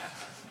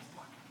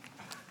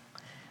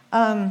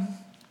I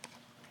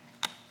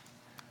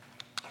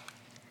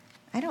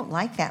don't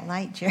like that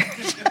light,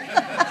 Jared.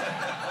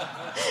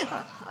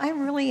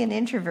 I'm really an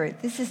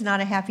introvert. This is not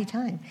a happy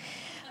time.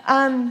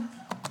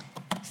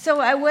 So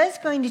I was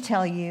going to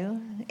tell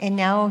you, and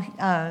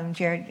now,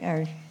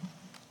 Jared,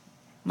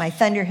 my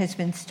thunder has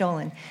been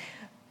stolen.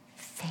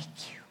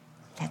 Thank you.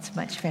 That's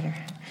much better.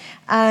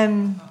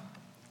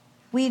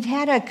 We'd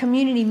had a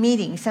community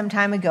meeting some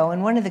time ago,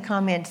 and one of the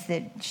comments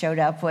that showed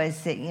up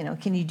was that,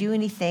 can you do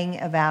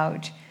anything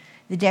about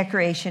the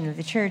decoration of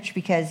the church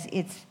because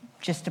it's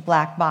just a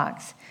black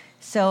box?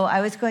 So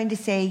I was going to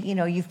say,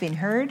 you've been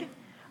heard.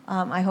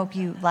 I hope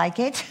you like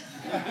it.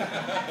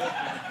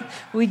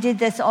 We did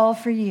this all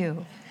for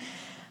you.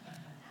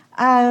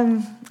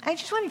 I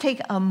just want to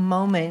take a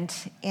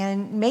moment,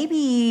 and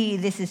maybe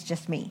this is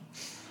just me,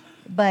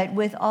 but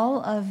with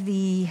all of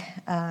the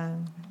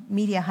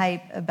media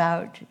hype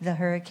about the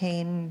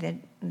hurricane,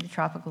 the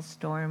tropical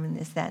storm, and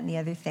this, that, and the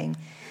other thing,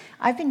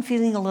 I've been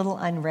feeling a little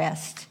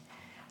unrest.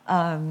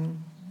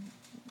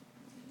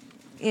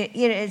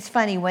 It's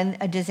funny, when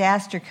a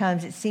disaster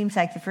comes, it seems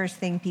like the first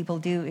thing people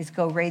do is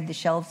go raid the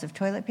shelves of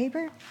toilet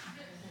paper.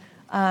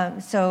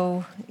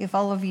 So if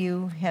all of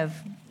you have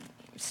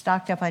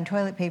stocked up on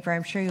toilet paper,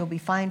 I'm sure you'll be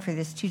fine for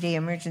this 2-day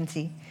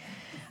emergency.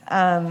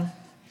 But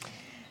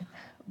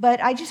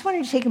I just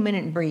wanted to take a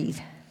minute and breathe,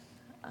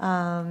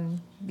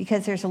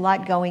 because there's a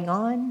lot going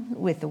on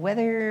with the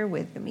weather,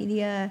 with the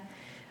media.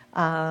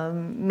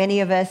 Many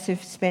of us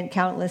have spent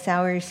countless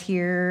hours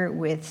here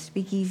with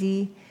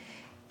Speakeasy.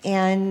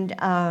 And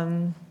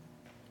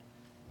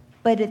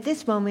but at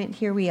this moment,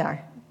 here we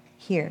are,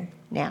 here,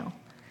 now.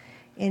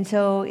 And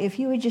so if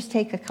you would just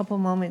take a couple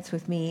moments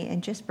with me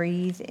and just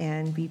breathe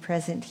and be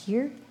present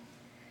here,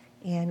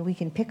 and we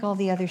can pick all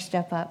the other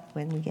stuff up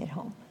when we get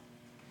home.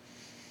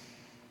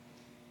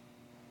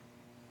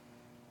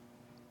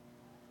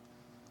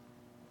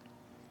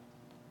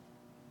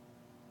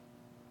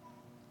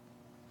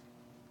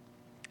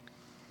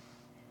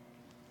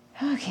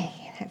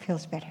 Okay, that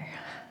feels better.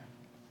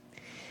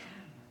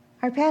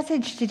 Our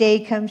passage today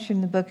comes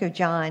from the book of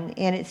John,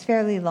 and it's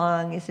fairly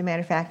long. As a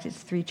matter of fact, it's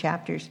 3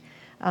 chapters.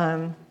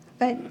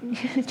 But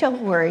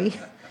don't worry,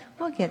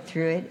 we'll get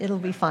through it. It'll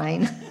be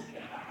fine.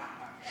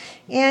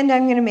 And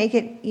I'm going to make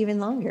it even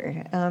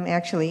longer,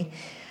 actually,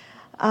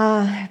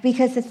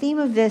 because the theme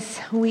of this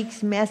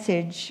week's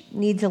message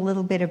needs a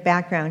little bit of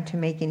background to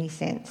make any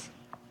sense.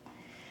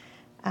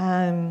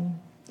 And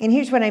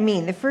here's what I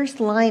mean. The first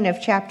line of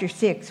chapter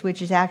 6,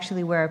 which is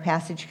actually where our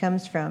passage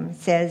comes from,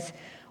 says,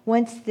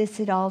 "Once this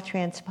had all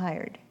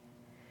transpired."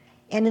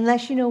 And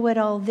unless you know what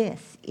all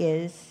this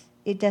is,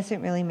 it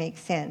doesn't really make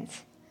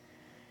sense.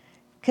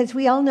 Because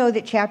we all know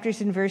that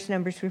chapters and verse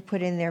numbers were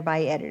put in there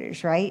by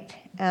editors, right?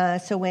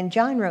 So when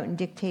John wrote and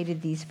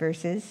dictated these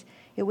verses,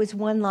 it was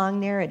one long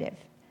narrative.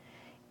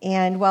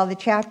 And while the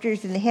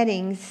chapters and the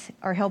headings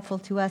are helpful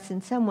to us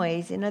in some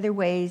ways, in other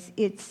ways,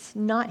 it's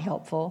not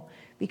helpful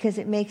because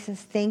it makes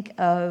us think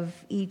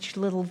of each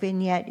little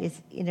vignette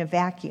is in a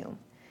vacuum.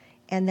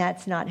 And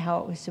that's not how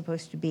it was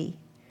supposed to be.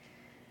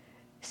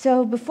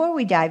 So before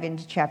we dive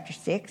into chapter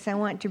 6, I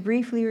want to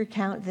briefly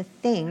recount the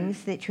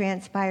things that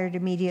transpired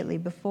immediately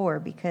before,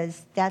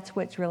 because that's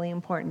what's really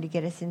important to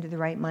get us into the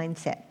right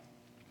mindset.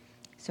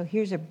 So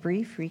here's a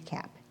brief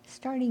recap,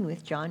 starting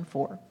with John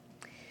 4.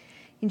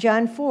 In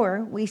John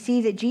 4, we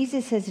see that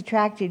Jesus has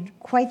attracted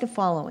quite the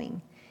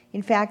following.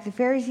 In fact, the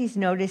Pharisees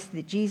noticed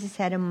that Jesus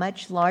had a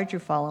much larger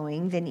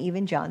following than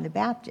even John the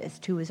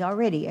Baptist, who was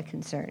already a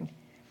concern.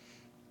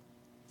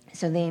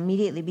 So they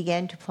immediately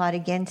began to plot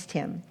against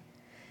him.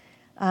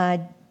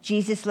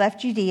 Jesus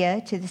left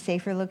Judea to the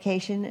safer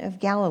location of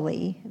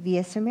Galilee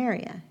via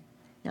Samaria.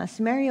 Now,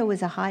 Samaria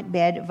was a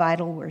hotbed of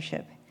idol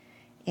worship,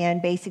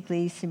 and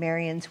basically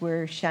Samaritans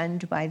were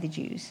shunned by the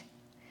Jews.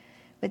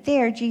 But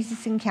there,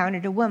 Jesus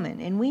encountered a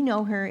woman, and we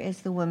know her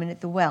as the woman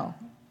at the well.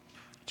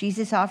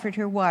 Jesus offered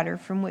her water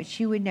from which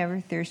she would never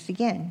thirst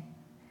again.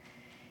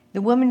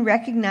 The woman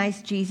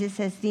recognized Jesus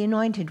as the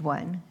Anointed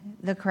One,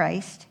 the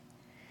Christ,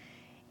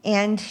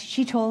 and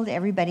she told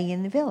everybody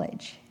in the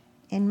village,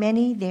 and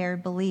many there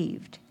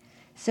believed.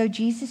 So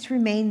Jesus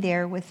remained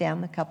there with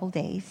them a couple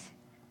days,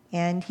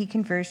 and he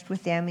conversed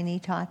with them and he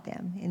taught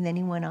them, and then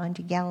he went on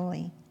to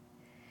Galilee.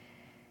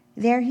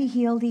 There he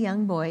healed a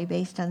young boy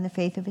based on the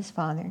faith of his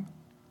father,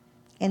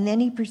 and then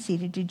he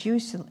proceeded to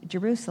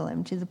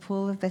Jerusalem to the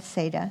pool of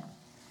Bethsaida,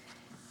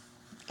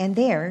 and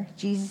there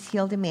Jesus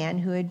healed a man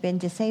who had been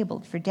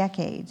disabled for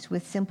decades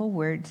with simple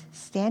words,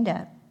 "Stand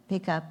up,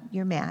 pick up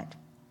your mat,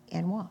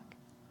 and walk."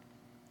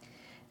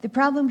 The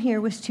problem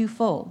here was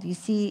twofold. You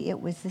see,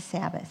 it was the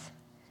Sabbath,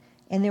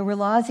 and there were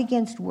laws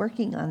against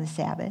working on the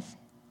Sabbath,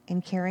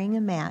 and carrying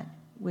a mat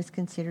was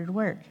considered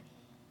work.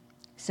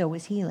 So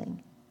was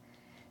healing.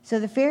 So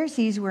the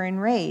Pharisees were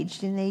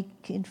enraged, and they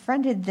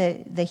confronted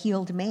the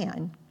healed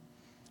man,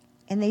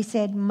 and they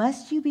said,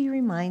 "Must you be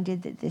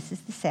reminded that this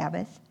is the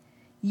Sabbath?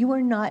 You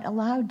are not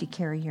allowed to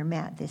carry your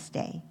mat this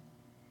day."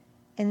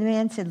 And the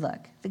man said,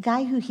 "Look, the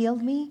guy who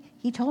healed me,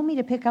 he told me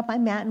to pick up my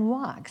mat and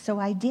walk, so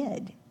I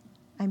did."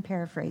 I'm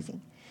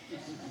paraphrasing.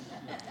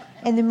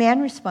 And the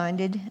man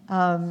responded,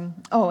 and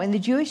the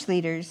Jewish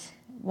leaders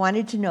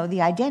wanted to know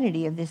the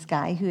identity of this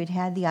guy who had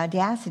had the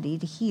audacity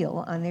to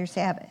heal on their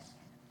Sabbath.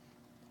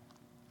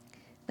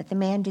 But the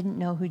man didn't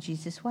know who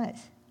Jesus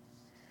was.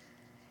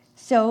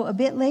 So a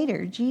bit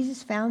later,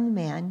 Jesus found the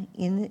man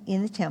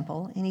in the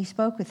temple, and he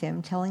spoke with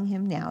him, telling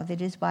him now that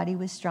his body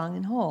was strong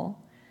and whole,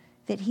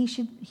 that he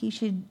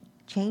should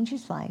change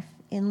his life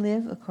and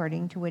live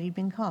according to what he'd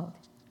been called.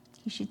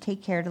 He should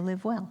take care to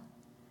live well.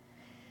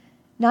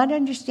 Not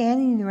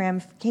understanding the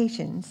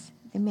ramifications,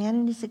 the man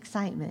in his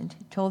excitement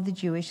told the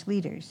Jewish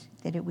leaders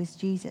that it was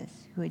Jesus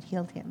who had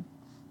healed him.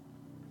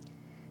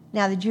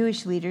 Now the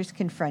Jewish leaders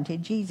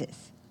confronted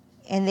Jesus,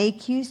 and they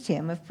accused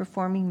him of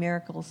performing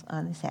miracles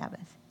on the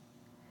Sabbath.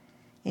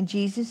 And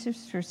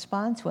Jesus'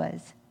 response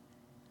was,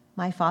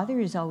 "My Father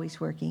is always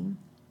working.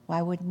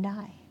 Why wouldn't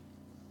I?"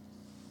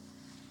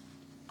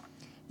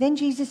 Then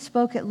Jesus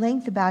spoke at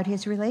length about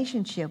his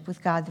relationship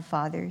with God the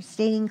Father,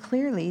 stating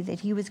clearly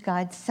that he was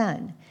God's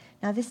Son.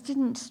 Now, this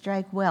didn't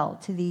strike well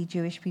to the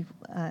Jewish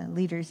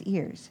leaders'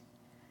 ears.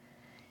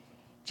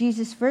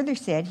 Jesus further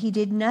said he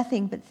did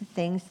nothing but the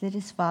things that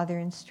his Father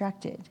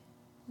instructed,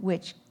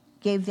 which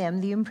gave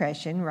them the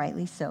impression,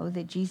 rightly so,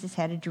 that Jesus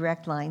had a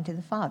direct line to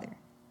the Father,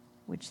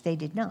 which they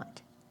did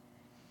not.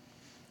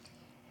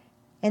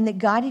 And that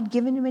God had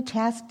given him a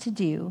task to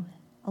do,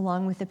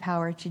 along with the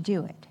power to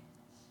do it.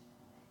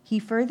 He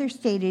further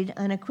stated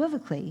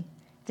unequivocally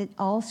that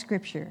all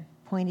Scripture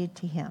pointed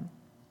to him.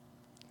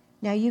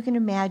 Now you can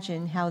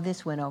imagine how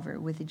this went over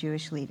with the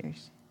Jewish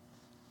leaders.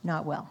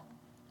 Not well.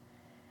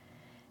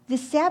 The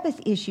Sabbath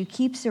issue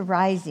keeps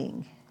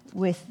arising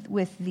with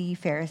the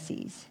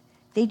Pharisees.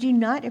 They do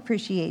not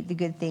appreciate the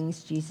good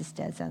things Jesus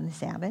does on the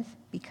Sabbath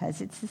because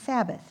it's the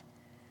Sabbath.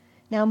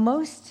 Now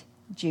most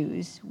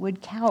Jews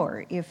would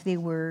cower if they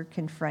were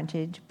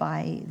confronted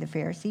by the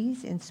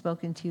Pharisees and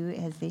spoken to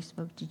as they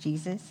spoke to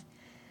Jesus.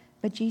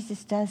 But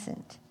Jesus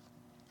doesn't.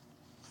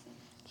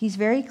 He's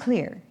very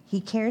clear.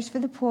 He cares for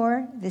the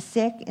poor, the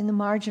sick, and the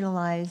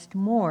marginalized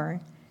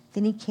more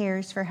than he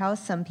cares for how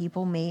some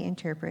people may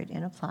interpret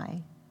and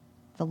apply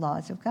the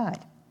laws of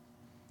God.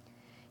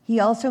 He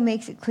also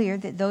makes it clear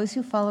that those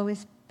who follow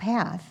his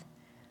path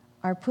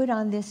are put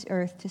on this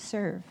earth to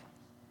serve,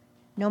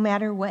 no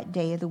matter what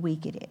day of the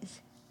week it is.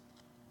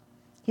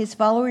 His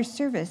followers'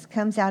 service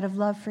comes out of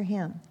love for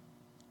him,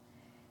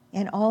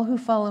 and all who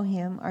follow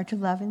him are to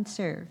love and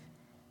serve.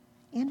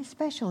 And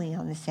especially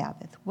on the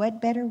Sabbath.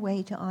 What better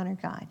way to honor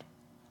God?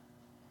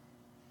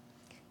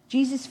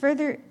 Jesus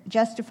further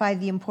justified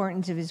the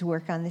importance of his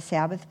work on the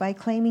Sabbath by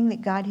claiming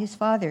that God as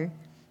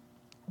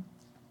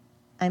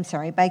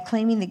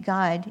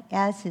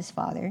his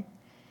Father,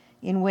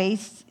 in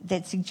ways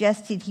that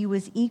suggested he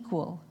was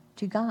equal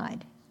to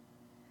God.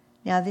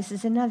 Now, this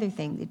is another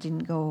thing that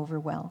didn't go over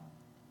well.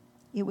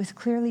 It was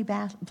clearly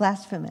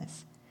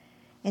blasphemous.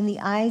 In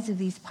the eyes of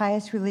these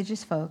pious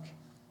religious folk,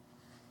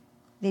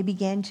 they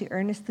began to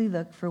earnestly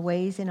look for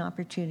ways and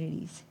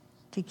opportunities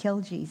to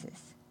kill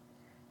Jesus,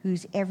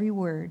 whose every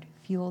word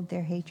fueled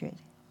their hatred.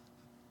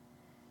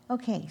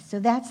 Okay, so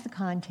that's the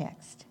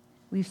context.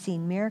 We've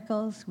seen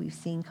miracles, we've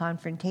seen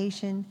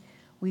confrontation,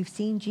 we've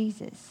seen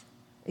Jesus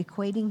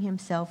equating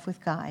himself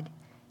with God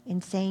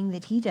and saying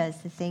that he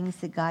does the things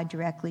that God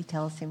directly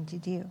tells him to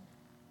do.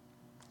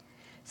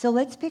 So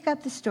let's pick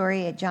up the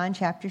story at John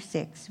chapter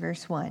 6,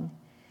 verse 1.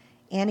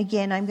 And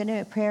again, I'm going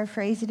to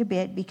paraphrase it a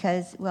bit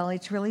because, well,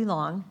 it's really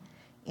long,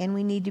 and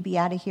we need to be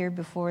out of here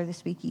before the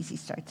speakeasy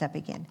starts up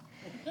again.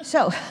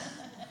 So,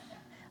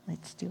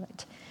 let's do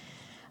it.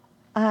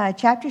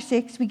 Chapter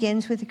 6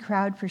 begins with the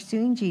crowd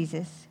pursuing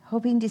Jesus,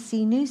 hoping to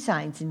see new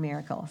signs and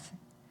miracles.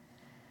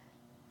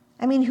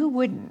 I mean, who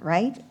wouldn't,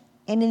 right?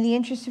 And in the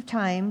interest of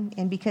time,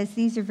 and because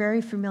these are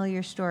very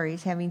familiar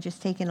stories, having just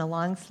taken a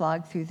long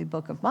slog through the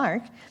book of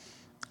Mark,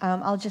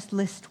 I'll just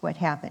list what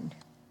happened.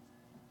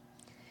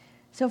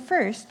 So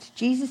first,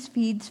 Jesus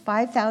feeds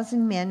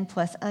 5,000 men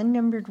plus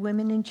unnumbered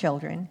women and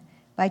children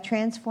by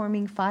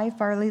transforming 5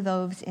 barley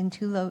loaves and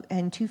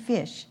 2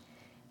 fish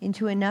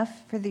into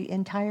enough for the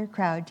entire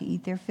crowd to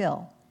eat their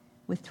fill,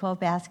 with 12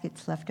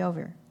 baskets left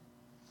over.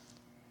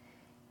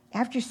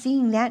 After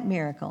seeing that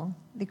miracle,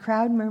 the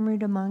crowd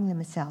murmured among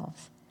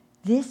themselves,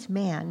 "This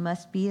man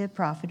must be a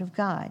prophet of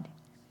God,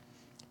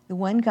 the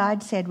one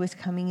God said was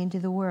coming into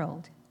the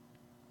world."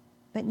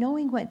 But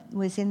knowing what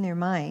was in their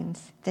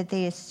minds, that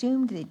they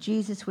assumed that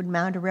Jesus would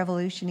mount a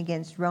revolution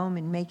against Rome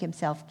and make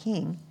himself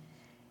king,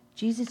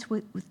 Jesus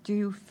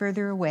withdrew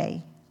further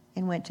away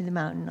and went to the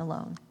mountain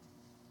alone.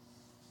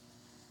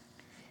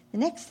 The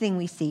next thing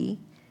we see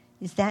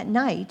is that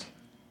night,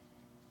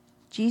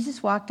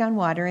 Jesus walked on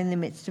water in the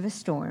midst of a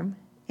storm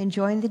and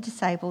joined the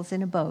disciples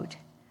in a boat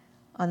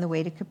on the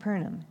way to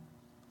Capernaum.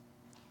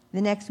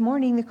 The next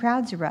morning, the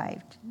crowds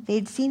arrived. They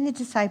had seen the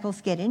disciples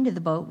get into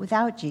the boat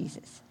without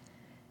Jesus.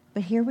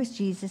 But here was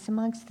Jesus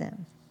amongst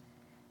them.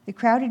 The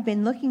crowd had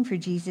been looking for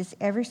Jesus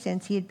ever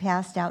since he had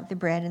passed out the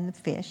bread and the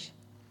fish.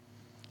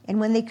 And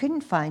when they couldn't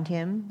find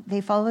him,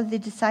 they followed the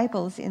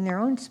disciples in their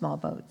own small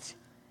boats.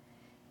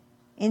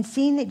 And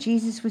seeing that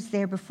Jesus was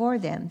there before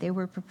them, they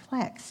were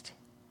perplexed.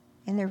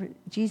 And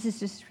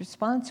Jesus'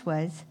 response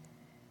was,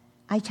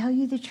 I tell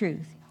you the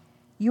truth.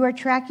 You are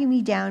tracking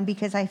me down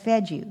because I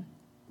fed you,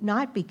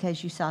 not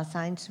because you saw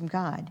signs from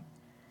God.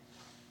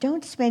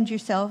 Don't spend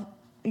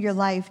your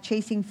life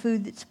chasing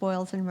food that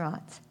spoils and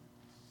rots.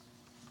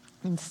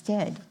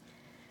 Instead,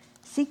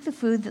 seek the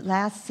food that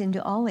lasts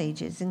into all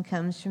ages and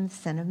comes from the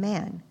Son of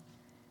Man,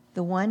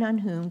 the one on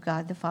whom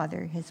God the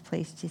Father has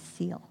placed his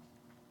seal.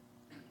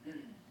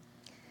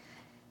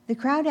 The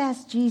crowd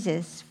asked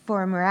Jesus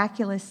for a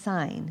miraculous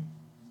sign,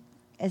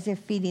 as if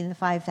feeding the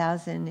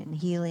 5,000 and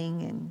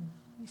healing and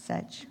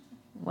such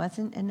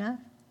wasn't enough.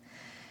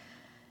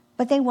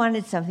 But they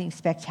wanted something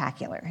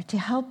spectacular to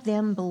help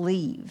them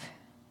believe.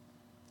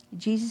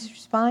 Jesus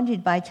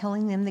responded by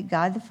telling them that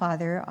God the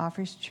Father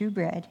offers true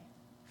bread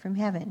from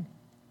heaven.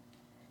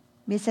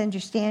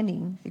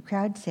 Misunderstanding, the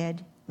crowd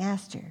said,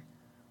 Master,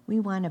 we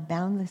want a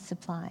boundless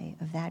supply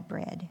of that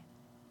bread.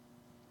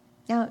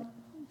 Now,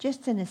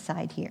 just an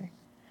aside here.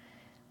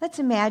 Let's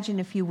imagine,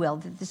 if you will,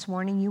 that this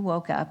morning you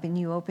woke up and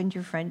you opened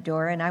your front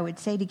door, and I would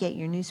say to get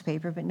your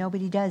newspaper, but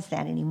nobody does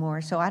that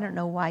anymore, so I don't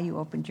know why you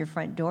opened your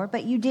front door,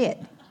 but you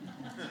did.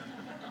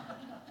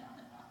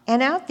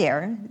 And out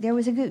there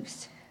was a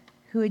goose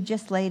who had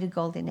just laid a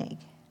golden egg.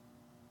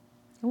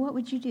 And what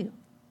would you do?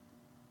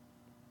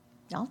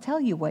 I'll tell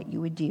you what you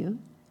would do.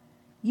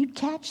 You'd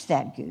catch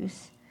that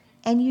goose,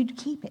 and you'd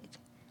keep it,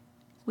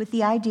 with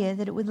the idea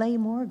that it would lay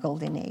more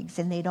golden eggs,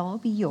 and they'd all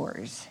be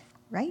yours,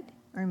 right?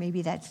 Or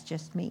maybe that's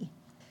just me.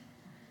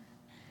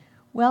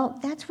 Well,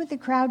 that's what the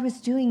crowd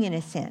was doing in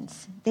a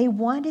sense. They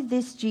wanted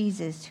this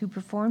Jesus who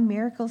performed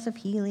miracles of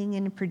healing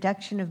and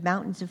production of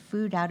mountains of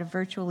food out of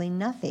virtually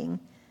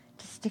nothing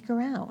to stick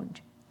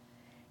around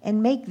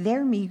and make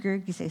their meager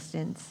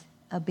existence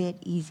a bit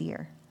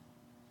easier,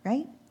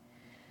 right?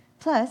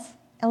 Plus,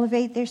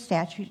 elevate their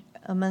stature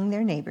among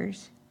their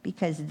neighbors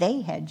because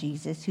they had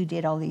Jesus who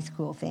did all these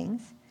cool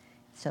things,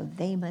 so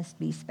they must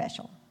be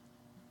special.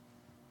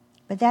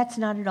 But that's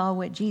not at all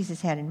what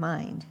Jesus had in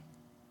mind.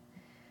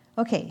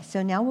 Okay,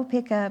 so now we'll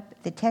pick up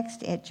the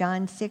text at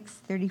John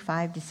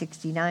 6:35 to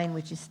 69,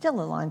 which is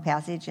still a long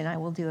passage, and I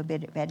will do a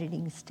bit of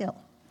editing still.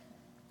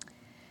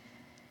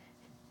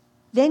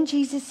 Then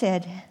Jesus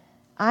said,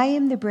 I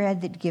am the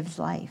bread that gives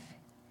life.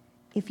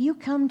 If you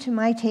come to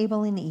my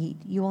table and eat,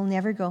 you will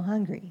never go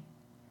hungry.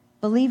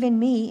 Believe in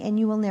me, and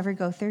you will never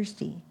go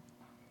thirsty.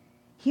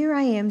 Here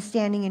I am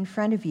standing in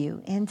front of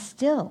you, and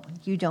still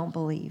you don't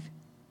believe.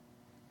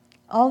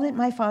 All that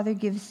my Father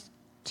gives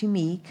to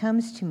me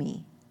comes to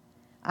me.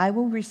 I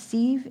will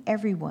receive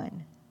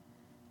everyone.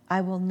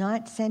 I will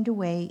not send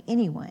away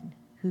anyone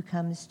who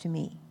comes to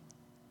me.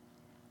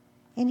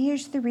 And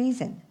here's the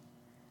reason.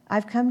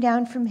 I've come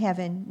down from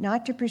heaven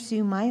not to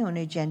pursue my own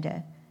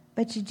agenda,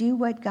 but to do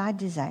what God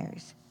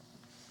desires.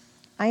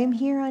 I am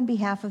here on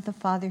behalf of the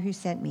Father who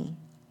sent me.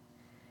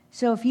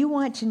 So if you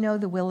want to know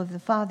the will of the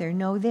Father,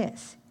 know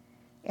this.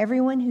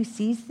 Everyone who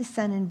sees the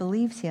Son and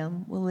believes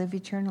him will live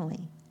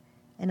eternally.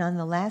 And on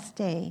the last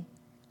day,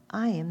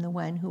 I am the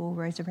one who will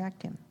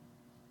resurrect him.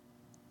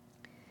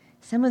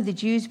 Some of the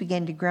Jews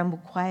began to grumble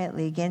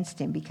quietly against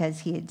him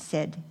because he had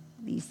said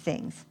these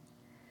things.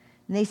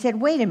 And they said,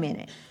 wait a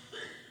minute.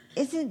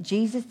 Isn't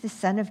Jesus the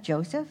son of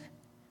Joseph?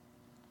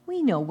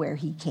 We know where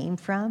he came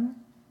from.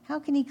 How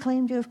can he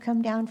claim to have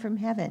come down from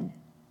heaven?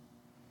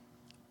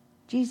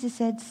 Jesus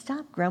said,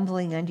 stop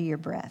grumbling under your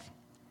breath.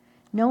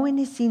 No one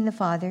has seen the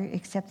Father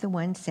except the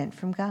one sent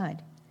from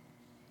God.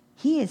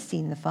 He has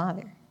seen the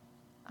Father.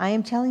 I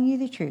am telling you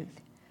the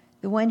truth.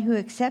 The one who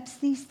accepts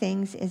these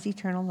things as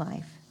eternal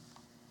life.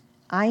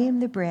 I am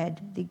the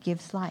bread that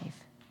gives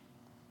life.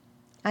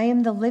 I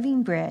am the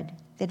living bread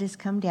that has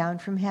come down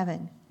from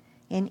heaven,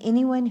 and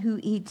anyone who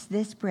eats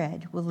this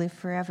bread will live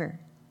forever.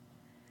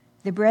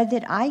 The bread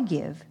that I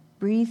give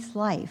breathes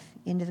life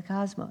into the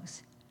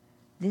cosmos.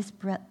 This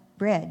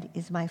bread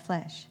is my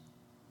flesh.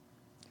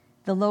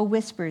 The low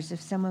whispers of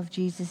some of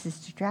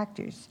Jesus'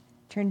 detractors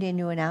turned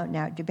into an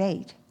out-and-out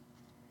debate.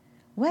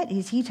 What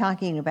is he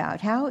talking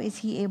about? How is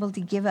he able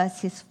to give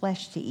us his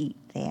flesh to eat?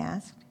 They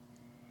asked.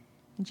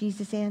 And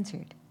Jesus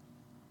answered,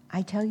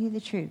 I tell you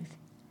the truth.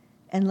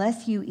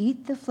 Unless you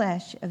eat the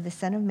flesh of the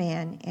Son of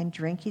Man and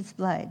drink his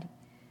blood,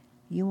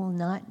 you will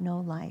not know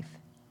life.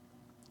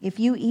 If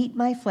you eat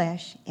my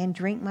flesh and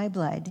drink my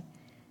blood,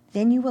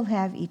 then you will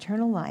have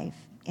eternal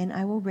life, and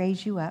I will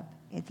raise you up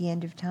at the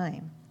end of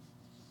time.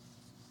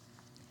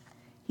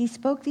 He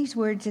spoke these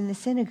words in the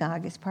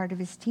synagogue as part of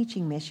his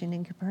teaching mission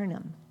in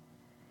Capernaum.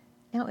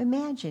 Now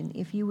imagine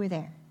if you were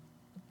there.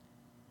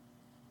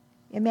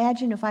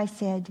 Imagine if I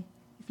said,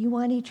 if you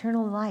want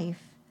eternal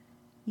life,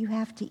 you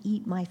have to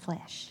eat my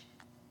flesh.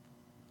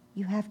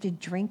 You have to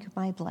drink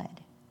my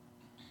blood.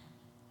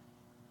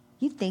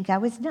 You'd think I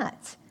was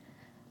nuts.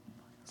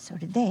 So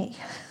did they.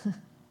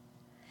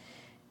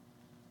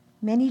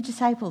 Many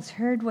disciples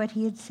heard what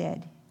he had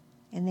said,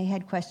 and they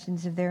had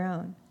questions of their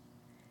own.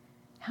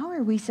 How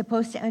are we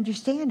supposed to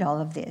understand all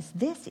of this?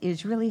 This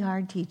is really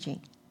hard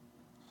teaching.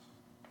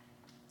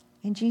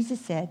 And Jesus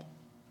said,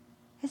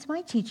 has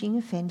my teaching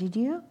offended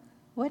you?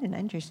 What an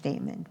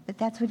understatement, but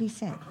that's what he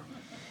said.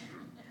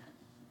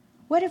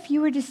 What if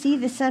you were to see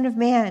the Son of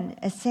Man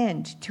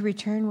ascend to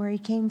return where he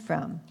came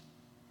from?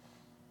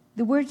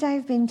 The words I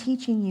have been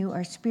teaching you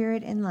are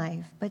spirit and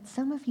life, but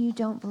some of you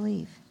don't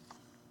believe."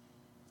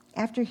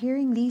 After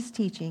hearing these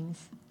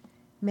teachings,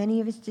 many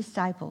of his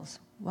disciples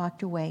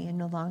walked away and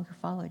no longer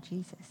followed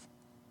Jesus.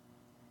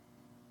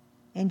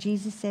 And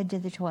Jesus said to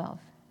the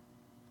 12,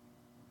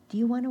 "Do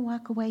you want to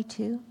walk away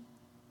too?"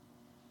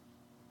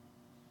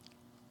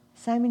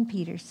 Simon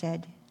Peter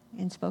said,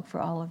 and spoke for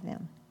all of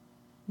them,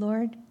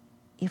 "Lord,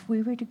 if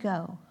we were to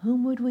go,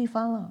 whom would we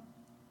follow?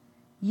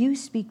 You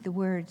speak the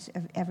words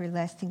of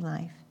everlasting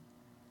life.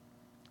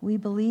 We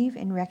believe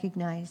and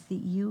recognize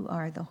that you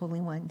are the Holy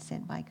One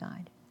sent by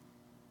God."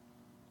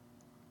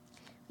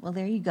 Well,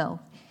 there you go.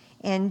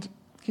 And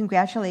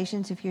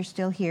congratulations if you're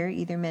still here,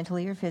 either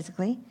mentally or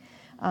physically.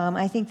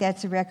 I think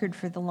that's a record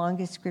for the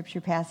longest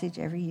scripture passage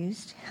ever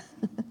used.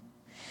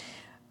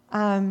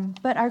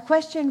 But our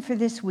question for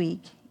this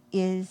week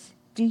is,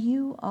 do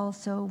you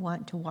also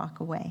want to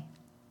walk away?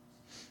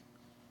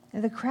 Now,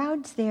 the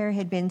crowds there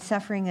had been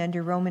suffering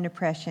under Roman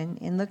oppression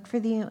and looked for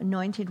the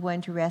Anointed One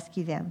to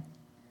rescue them.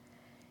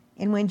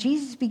 And when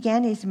Jesus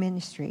began his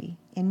ministry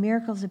and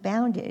miracles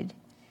abounded,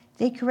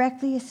 they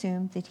correctly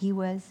assumed that he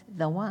was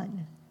the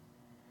one.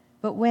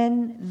 But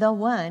when the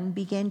one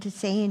began to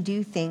say and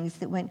do things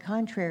that went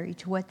contrary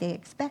to what they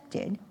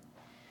expected,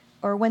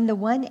 or when the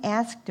one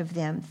asked of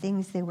them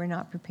things they were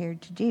not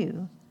prepared to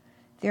do,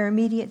 their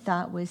immediate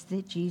thought was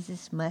that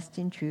Jesus must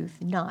in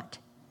truth not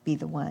be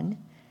the one,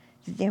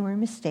 that they were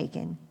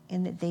mistaken,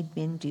 and that they'd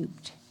been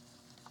duped.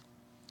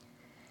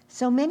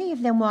 So many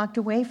of them walked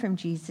away from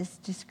Jesus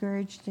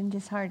discouraged and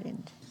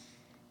disheartened,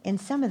 and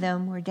some of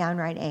them were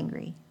downright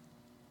angry.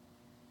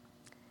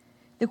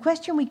 The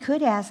question we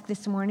could ask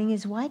this morning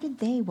is, why did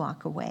they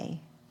walk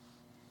away?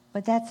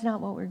 But that's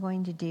not what we're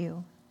going to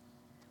do.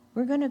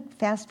 We're going to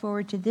fast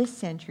forward to this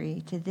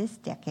century, to this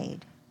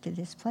decade, to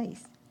this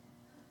place,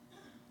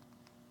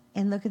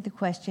 and look at the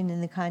question in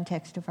the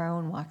context of our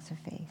own walks of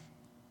faith.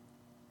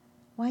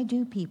 Why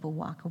do people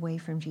walk away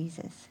from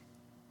Jesus?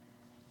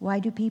 Why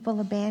do people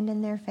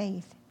abandon their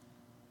faith?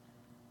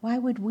 Why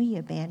would we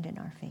abandon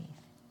our faith?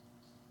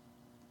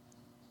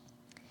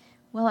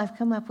 Well, I've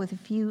come up with a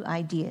few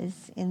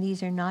ideas, and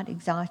these are not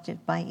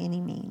exhaustive by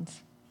any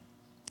means.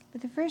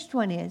 But the first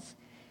one is,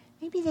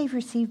 maybe they've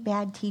received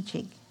bad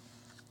teaching.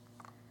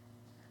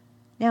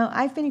 Now,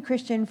 I've been a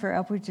Christian for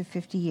upwards of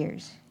 50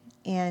 years,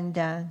 and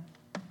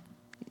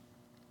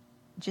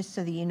just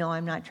so that you know,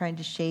 I'm not trying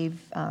to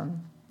shave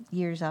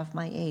years off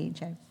my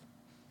age.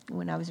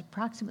 When I was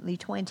approximately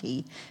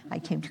 20, I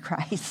came to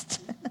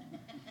Christ.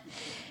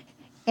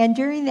 And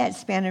during that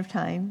span of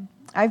time,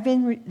 I've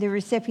been the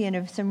recipient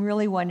of some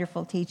really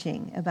wonderful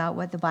teaching about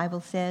what the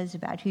Bible says,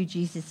 about who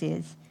Jesus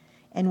is,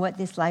 and what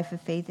this life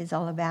of faith is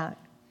all about.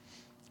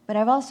 But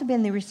I've also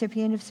been the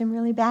recipient of some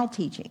really bad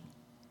teaching.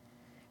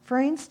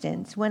 For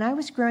instance, when I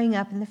was growing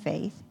up in the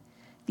faith,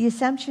 the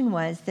assumption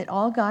was that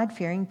all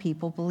God-fearing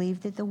people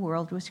believed that the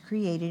world was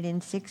created in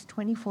 6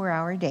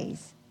 24-hour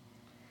days,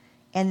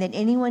 and that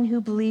anyone who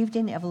believed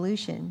in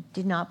evolution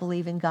did not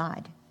believe in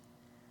God.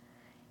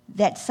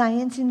 That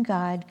science and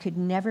God could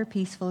never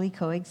peacefully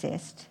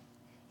coexist,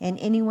 and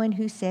anyone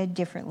who said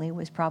differently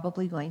was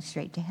probably going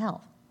straight to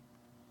hell.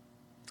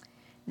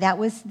 That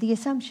was the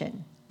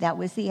assumption. That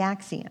was the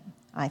axiom,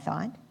 I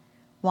thought.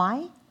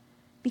 Why?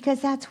 Because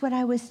that's what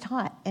I was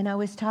taught, and I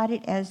was taught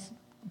it as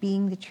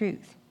being the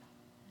truth.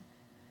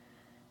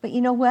 But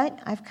you know what?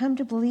 I've come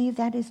to believe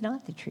that is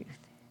not the truth.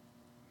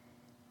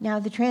 Now,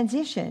 the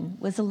transition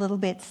was a little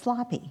bit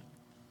sloppy,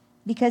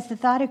 because the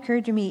thought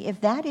occurred to me, if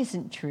that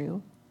isn't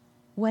true,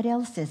 what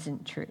else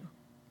isn't true?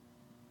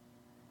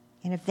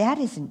 And if that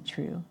isn't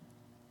true,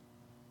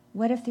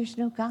 what if there's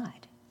no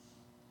God?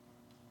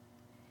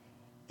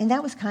 And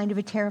that was kind of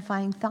a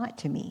terrifying thought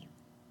to me.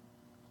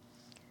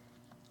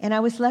 And I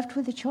was left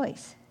with a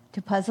choice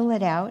to puzzle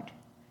it out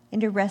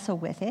and to wrestle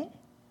with it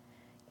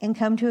and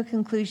come to a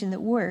conclusion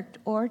that worked,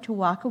 or to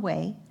walk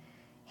away,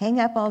 hang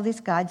up all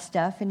this God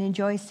stuff, and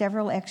enjoy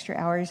several extra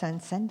hours on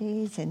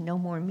Sundays and no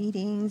more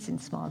meetings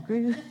and small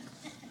groups.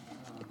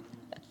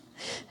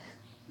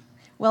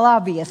 Well,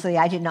 obviously,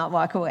 I did not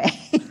walk away.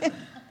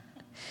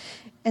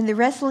 And the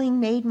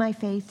wrestling made my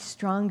faith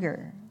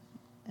stronger.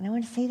 And I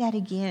want to say that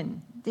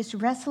again. This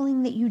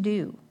wrestling that you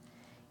do,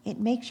 it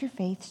makes your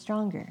faith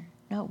stronger,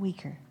 not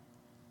weaker.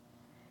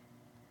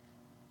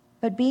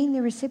 But being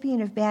the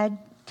recipient of bad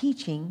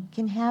teaching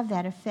can have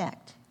that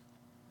effect.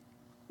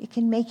 It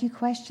can make you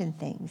question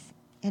things,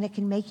 and it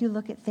can make you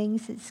look at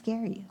things that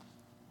scare you.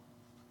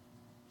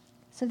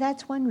 So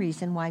that's one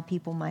reason why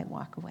people might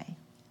walk away.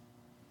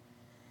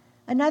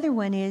 Another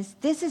one is,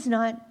 this is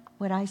not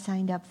what I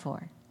signed up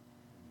for.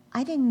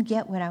 I didn't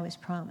get what I was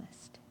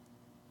promised.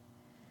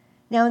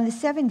 Now, in the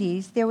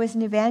 70s, there was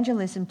an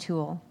evangelism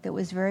tool that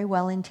was very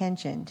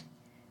well-intentioned,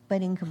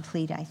 but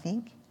incomplete, I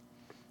think.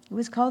 It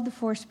was called the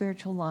 4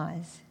 Spiritual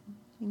Laws.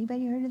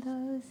 Anybody heard of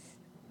those?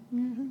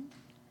 Mm-hmm.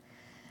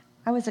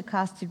 I was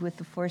accosted with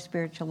the 4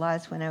 Spiritual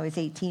Laws when I was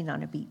 18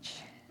 on a beach.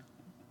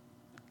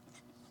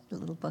 A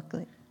little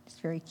booklet. It's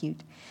very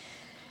cute.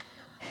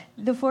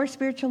 The four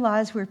spiritual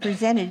laws were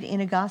presented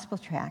in a gospel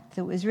tract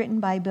that was written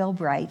by Bill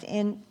Bright.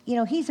 And,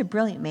 he's a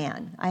brilliant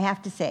man, I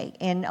have to say,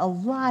 and a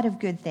lot of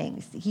good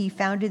things. He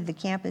founded the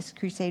Campus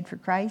Crusade for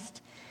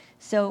Christ.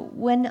 So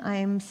when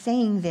I'm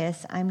saying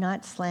this, I'm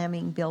not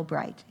slamming Bill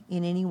Bright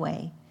in any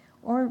way,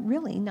 or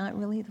really not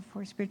really the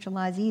four spiritual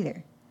laws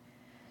either.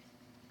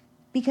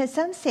 Because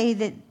some say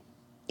that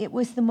it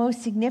was the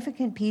most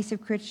significant piece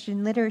of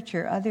Christian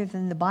literature other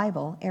than the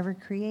Bible ever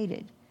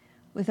created,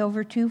 with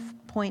over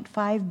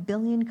 2.5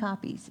 billion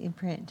copies in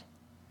print.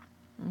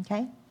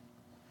 Okay?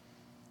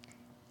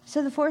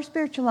 So the four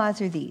spiritual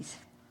laws are these.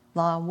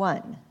 Law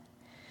 1.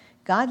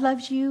 God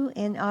loves you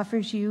and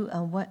offers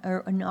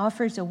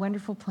a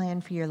wonderful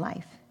plan for your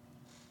life.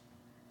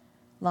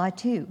 Law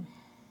 2.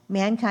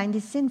 Mankind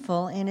is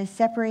sinful and is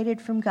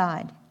separated from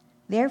God.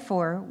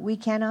 Therefore, we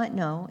cannot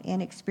know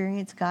and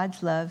experience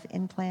God's love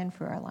and plan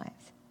for our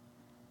lives.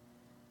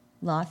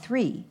 Law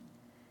 3.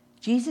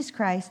 Jesus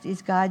Christ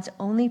is God's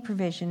only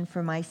provision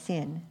for my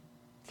sin.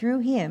 Through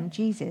him,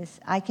 Jesus,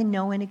 I can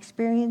know and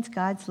experience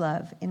God's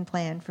love and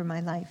plan for my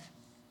life.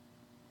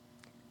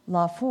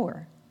 Law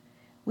 4.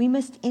 We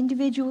must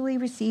individually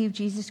receive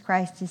Jesus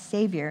Christ as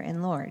Savior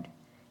and Lord.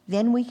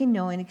 Then we can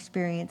know and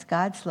experience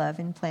God's love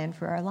and plan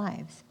for our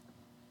lives.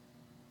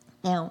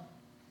 Now,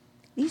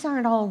 these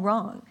aren't all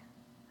wrong.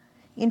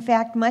 In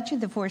fact, much of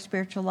the four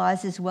spiritual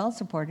laws is well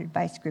supported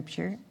by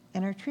Scripture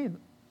and are true.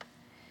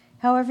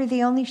 However,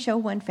 they only show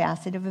one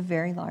facet of a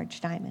very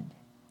large diamond.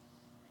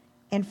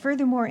 And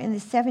furthermore, in the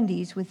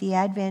 70s, with the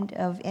advent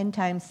of end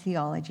times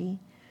theology,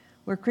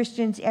 where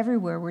Christians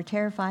everywhere were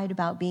terrified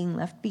about being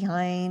left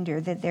behind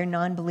or that their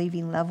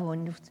non-believing loved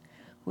ones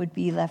would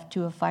be left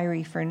to a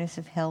fiery furnace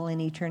of hell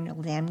and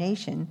eternal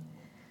damnation,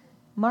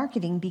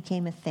 marketing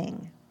became a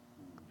thing.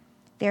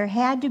 There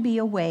had to be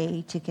a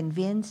way to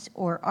convince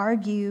or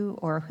argue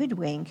or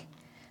hoodwink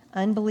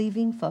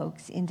unbelieving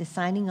folks into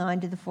signing on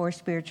to the four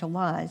spiritual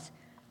laws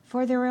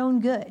for their own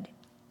good.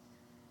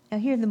 Now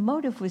here, the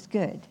motive was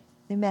good.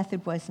 The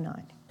method was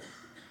not.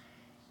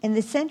 And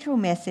the central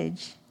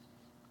message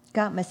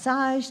got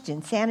massaged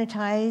and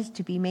sanitized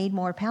to be made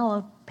more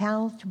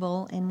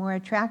palatable and more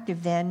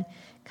attractive than,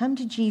 come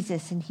to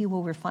Jesus and he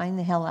will refine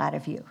the hell out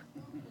of you.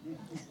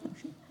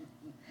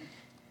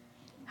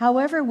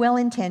 However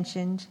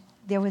well-intentioned,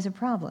 there was a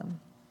problem.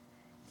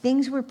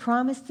 Things were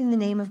promised in the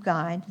name of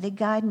God that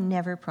God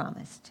never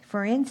promised.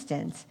 For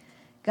instance,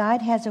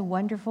 God has a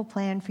wonderful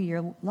plan for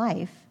your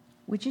life,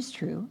 which is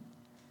true,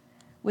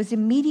 was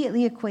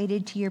immediately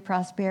equated to your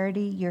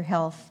prosperity, your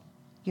health,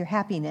 your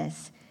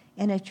happiness,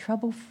 and a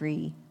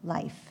trouble-free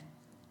life.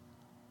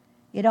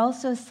 It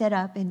also set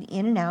up an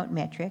in and out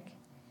metric.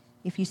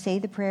 If you say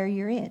the prayer,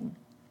 you're in.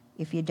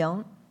 If you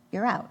don't,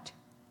 you're out.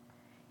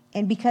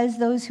 And because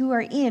those who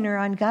are in are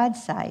on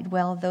God's side,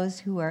 well,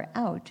 those who are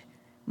out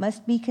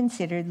must be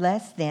considered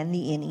less than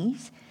the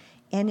innies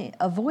and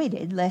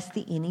avoided lest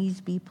the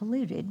innies be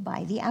polluted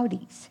by the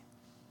outies.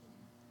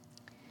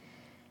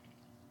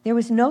 There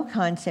was no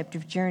concept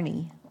of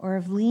journey or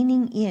of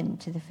leaning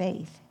into the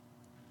faith.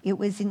 It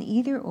was an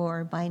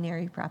either-or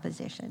binary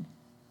proposition.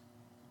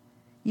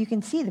 You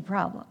can see the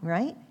problem,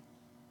 right?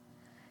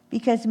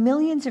 Because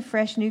millions of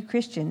fresh new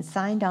Christians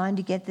signed on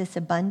to get this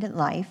abundant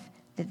life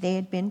that they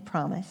had been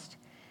promised,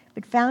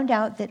 but found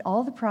out that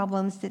all the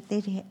problems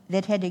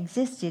that had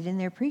existed in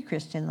their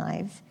pre-Christian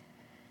lives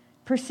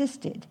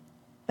persisted.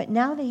 But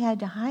now they had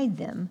to hide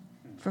them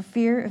for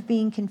fear of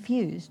being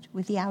confused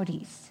with the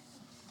outies.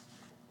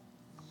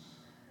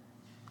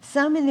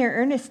 Some, in their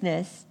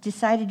earnestness,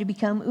 decided to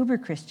become uber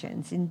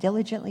Christians and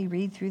diligently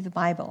read through the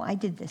Bible. I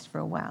did this for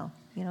a while.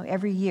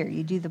 Every year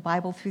you do the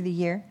Bible through the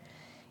year.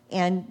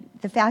 And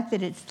the fact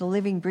that it's the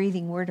living,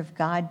 breathing Word of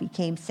God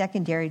became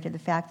secondary to the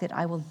fact that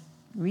I will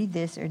read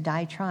this or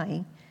die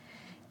trying.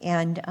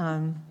 And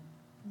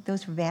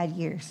those were bad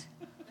years.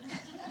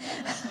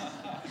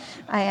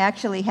 I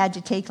actually had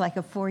to take like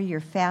a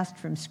 4-year fast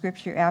from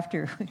Scripture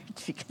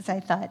afterwards because I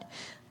thought,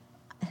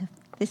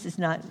 this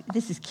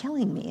is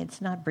killing me.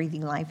 It's not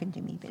breathing life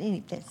into me. But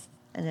anyway, that's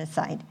an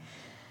aside.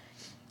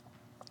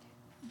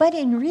 But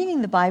in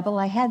reading the Bible,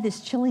 I had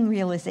this chilling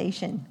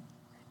realization.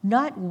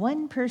 Not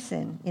one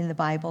person in the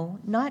Bible,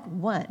 not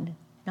one,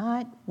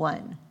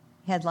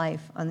 had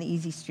life on the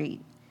easy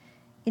street.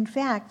 In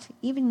fact,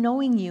 even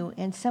knowing you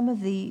and some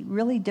of the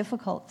really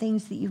difficult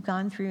things that you've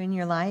gone through in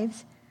your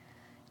lives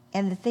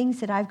and the things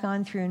that I've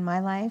gone through in my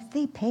life,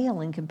 they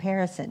pale in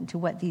comparison to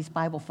what these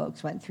Bible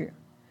folks went through.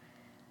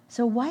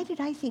 So why did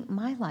I think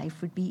my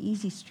life would be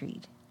easy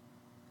street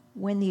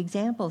when the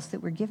examples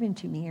that were given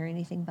to me are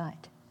anything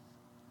but?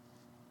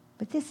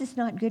 But this is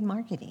not good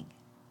marketing.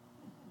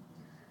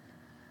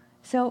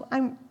 So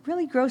I'm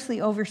really grossly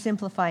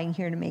oversimplifying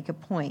here to make a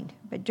point.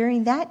 But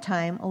during that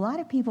time, a lot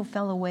of people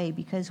fell away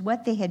because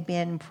what they had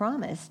been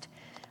promised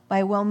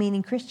by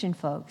well-meaning Christian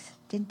folks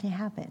didn't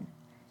happen.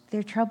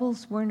 Their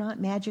troubles were not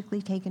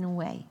magically taken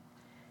away.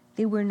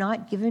 They were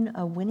not given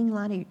a winning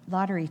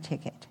lottery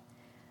ticket.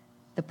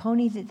 The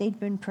pony that they'd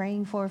been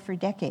praying for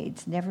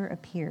decades never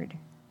appeared.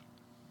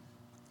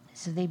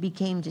 So they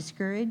became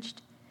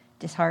discouraged,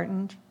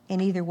 disheartened,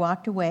 and either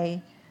walked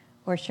away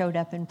or showed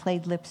up and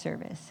played lip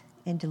service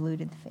and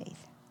diluted the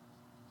faith.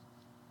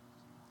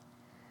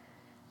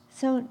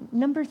 So,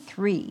 number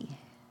 3,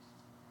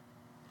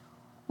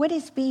 what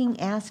is being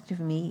asked of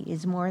me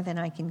is more than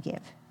I can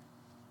give.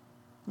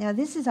 Now,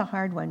 this is a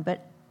hard one,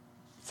 but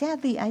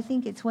sadly, I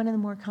think it's one of the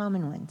more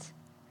common ones.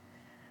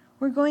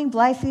 We're going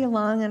blithely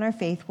along on our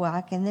faith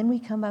walk, and then we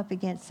come up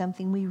against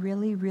something we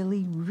really,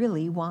 really,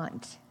 really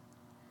want.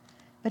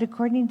 But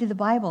according to the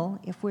Bible,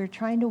 if we're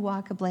trying to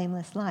walk a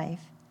blameless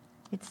life,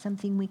 it's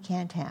something we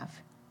can't have.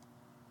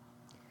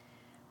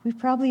 We've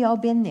probably all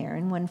been there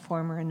in one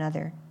form or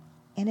another,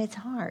 and it's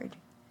hard.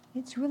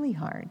 It's really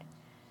hard.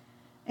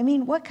 I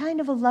mean, what kind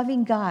of a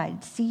loving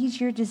God sees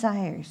your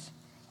desires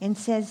and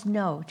says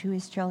no to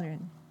his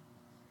children?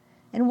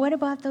 And what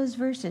about those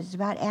verses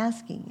about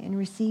asking and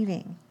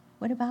receiving?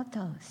 What about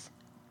those?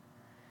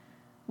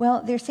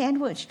 Well, they're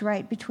sandwiched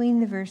right between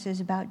the verses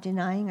about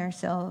denying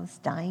ourselves,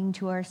 dying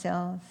to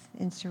ourselves,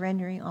 and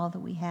surrendering all that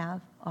we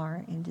have,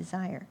 are, and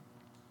desire.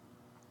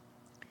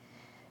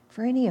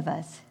 For any of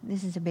us,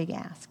 this is a big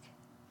ask.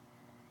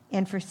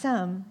 And for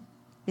some,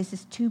 this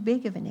is too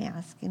big of an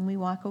ask, and we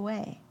walk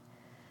away,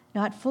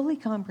 not fully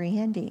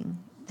comprehending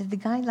that the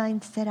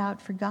guidelines set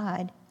out for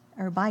God,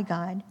 or by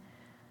God,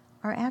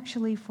 are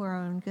actually for our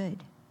own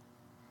good,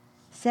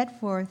 set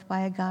forth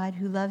by a God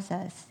who loves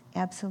us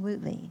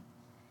absolutely,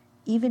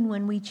 even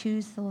when we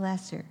choose the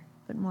lesser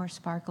but more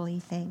sparkly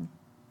thing,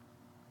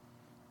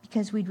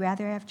 because we'd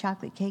rather have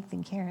chocolate cake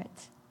than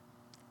carrots.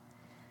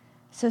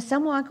 So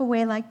some walk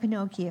away like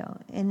Pinocchio,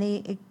 and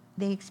they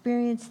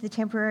experience the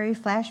temporary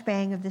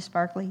flashbang of the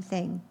sparkly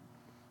thing,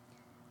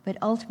 but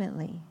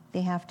ultimately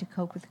they have to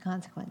cope with the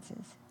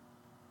consequences.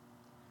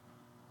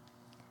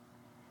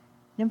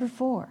 Number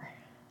 4,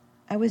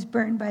 I was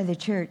burned by the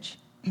church,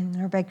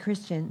 or by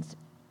Christians,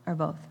 or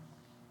both.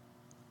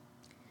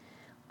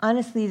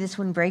 Honestly, this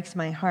one breaks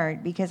my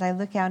heart because I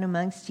look out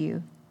amongst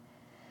you,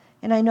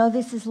 and I know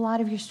this is a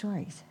lot of your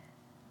stories.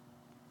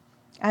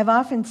 I've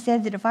often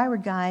said that if I were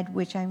God,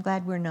 which I'm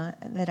glad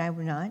that I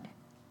were not,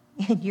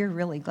 and you're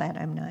really glad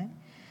I'm not,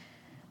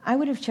 I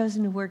would have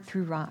chosen to work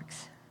through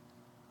rocks,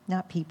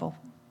 not people,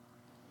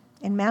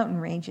 and mountain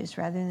ranges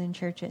rather than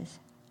churches.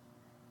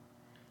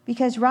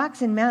 Because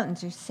rocks and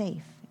mountains are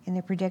safe and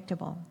they're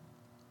predictable.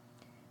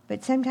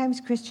 But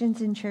sometimes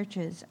Christians and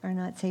churches are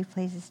not safe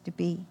places to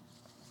be.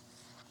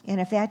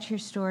 And if that's your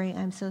story,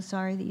 I'm so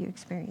sorry that you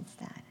experienced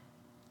that.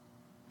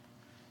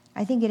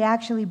 I think it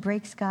actually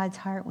breaks God's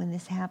heart when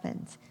this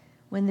happens,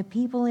 when the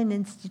people and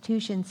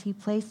institutions he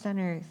placed on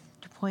earth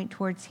to point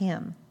towards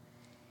him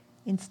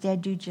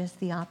instead do just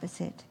the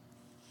opposite.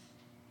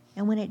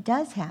 And when it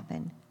does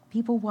happen,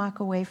 people walk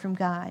away from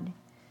God,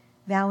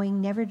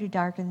 vowing never to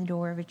darken the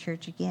door of a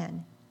church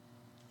again.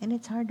 And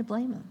it's hard to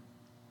blame them.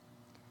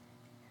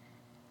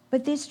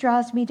 But this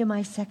draws me to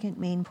my second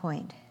main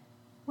point.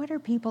 What are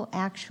people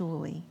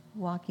actually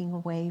walking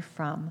away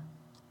from?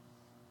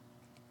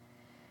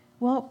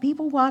 Well,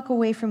 people walk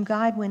away from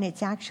God when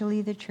it's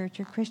actually the church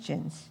or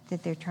Christians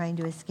that they're trying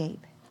to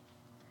escape.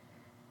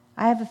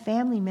 I have a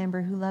family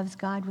member who loves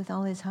God with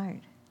all his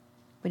heart,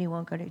 but he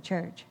won't go to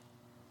church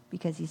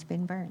because he's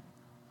been burned.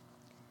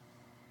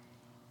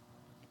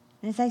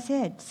 And as I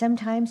said,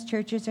 sometimes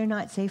churches are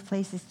not safe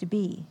places to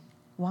be.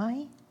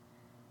 Why?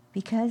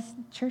 Because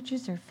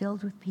churches are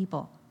filled with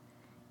people,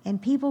 and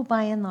people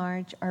by and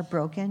large are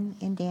broken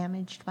and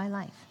damaged by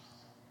life.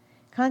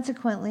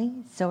 Consequently,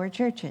 so are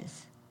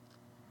churches.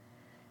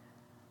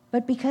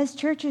 But because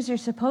churches are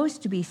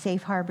supposed to be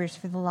safe harbors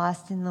for the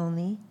lost and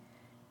lonely,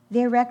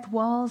 they erect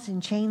walls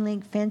and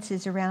chain-link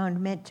fences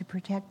around meant to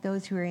protect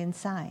those who are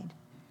inside,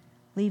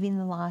 leaving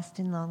the lost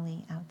and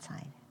lonely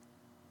outside.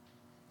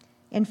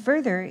 And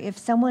further, if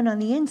someone on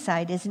the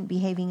inside isn't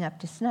behaving up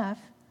to snuff,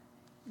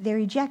 they're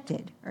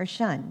ejected or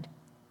shunned.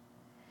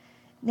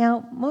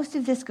 Now, most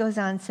of this goes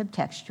on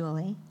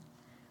subtextually,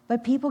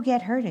 but people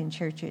get hurt in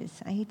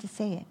churches. I hate to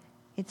say it.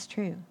 It's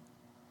true.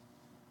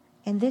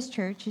 And this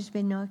church has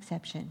been no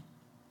exception.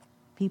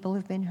 People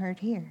have been hurt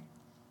here,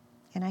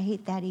 and I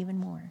hate that even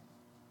more.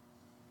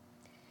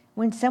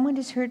 When someone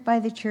is hurt by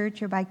the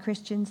church or by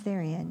Christians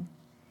therein,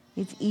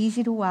 it's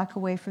easy to walk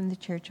away from the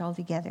church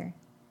altogether,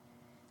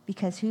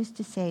 because who's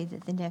to say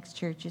that the next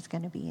church is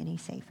going to be any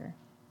safer?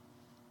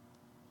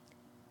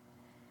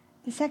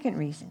 The second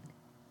reason,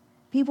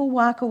 people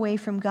walk away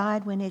from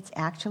God when it's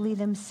actually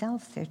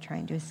themselves they're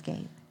trying to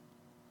escape.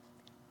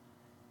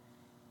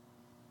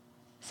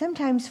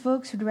 Sometimes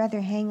folks would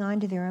rather hang on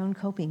to their own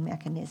coping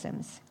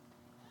mechanisms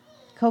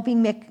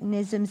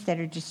that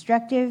are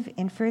destructive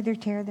and further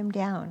tear them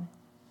down,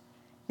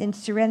 than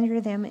surrender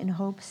them in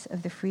hopes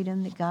of the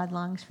freedom that God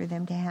longs for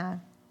them to have.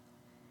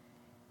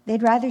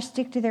 They'd rather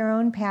stick to their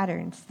own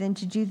patterns than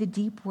to do the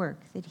deep work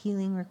that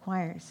healing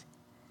requires.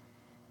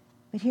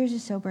 But here's a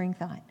sobering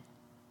thought.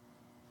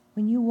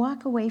 When you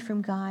walk away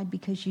from God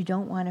because you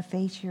don't want to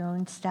face your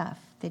own stuff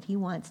that he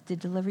wants to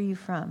deliver you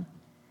from,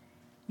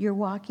 you're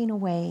walking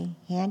away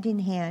hand in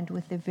hand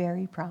with the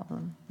very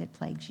problem that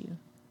plagues you.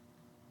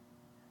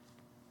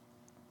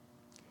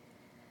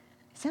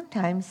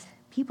 Sometimes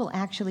people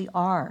actually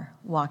are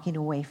walking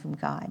away from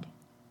God.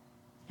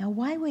 Now,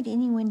 why would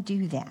anyone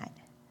do that?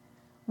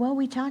 Well,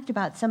 we talked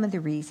about some of the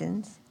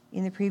reasons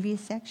in the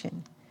previous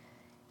section.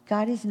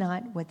 God is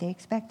not what they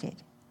expected.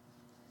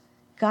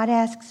 God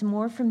asks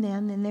more from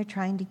them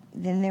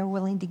than they're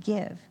willing to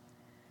give.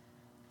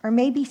 Or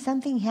maybe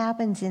something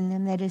happens in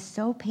them that is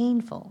so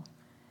painful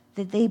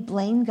that they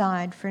blame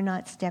God for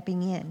not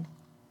stepping in.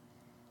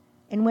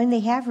 And when they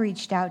have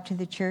reached out to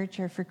the church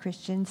or for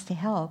Christians to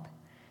help,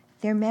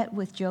 they're met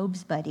with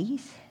Job's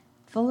buddies,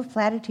 full of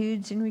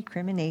platitudes and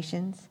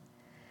recriminations,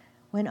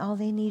 when all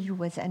they needed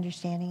was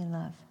understanding and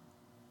love.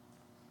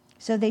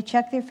 So they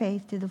chuck their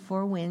faith to the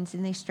four winds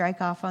and they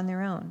strike off on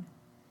their own.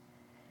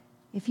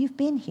 If you've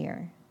been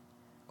here,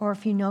 or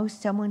if you know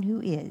someone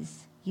who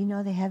is, you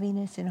know the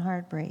heaviness and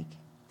heartbreak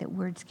that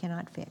words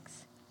cannot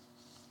fix.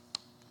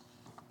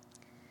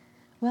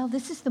 Well,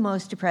 this is the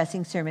most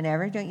depressing sermon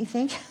ever, don't you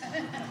think?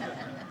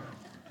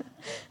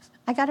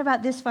 I got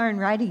about this far in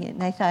writing it,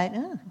 and I thought,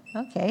 oh,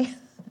 okay,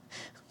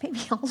 maybe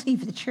I'll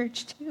leave the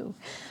church too.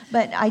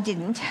 But I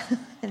didn't,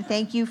 and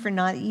thank you for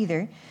not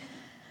either.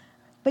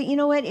 But you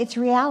know what? It's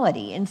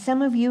reality, and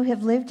some of you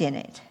have lived in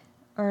it,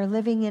 or are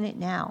living in it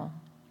now.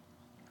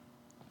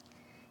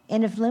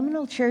 And if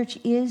liminal church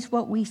is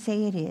what we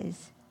say it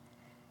is,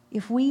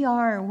 if we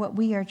are what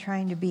we are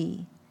trying to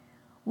be,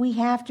 we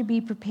have to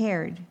be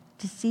prepared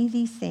to see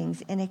these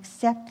things and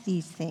accept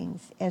these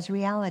things as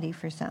reality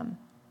for some,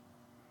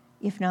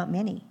 if not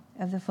many,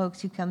 of the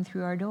folks who come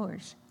through our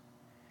doors.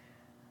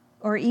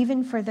 Or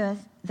even for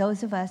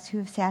those of us who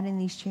have sat in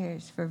these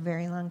chairs for a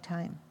very long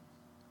time.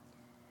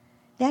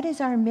 That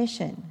is our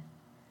mission,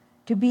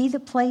 to be the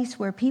place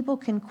where people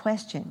can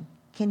question,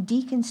 can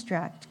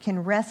deconstruct,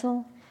 can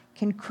wrestle,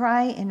 can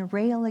cry and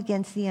rail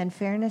against the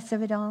unfairness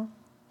of it all.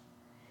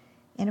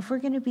 And if we're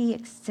going to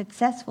be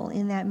successful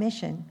in that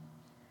mission,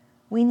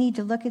 we need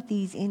to look at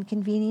these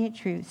inconvenient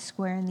truths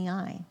square in the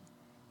eye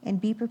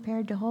and be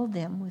prepared to hold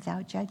them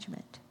without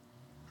judgment.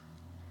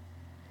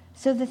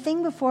 So the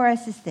thing before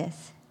us is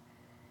this.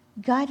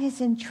 God has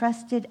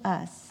entrusted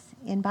us,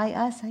 and by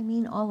us I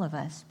mean all of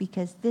us,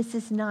 because this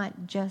is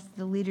not just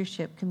the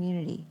leadership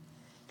community.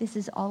 This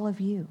is all of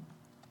you.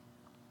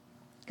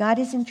 God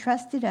has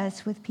entrusted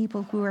us with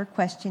people who are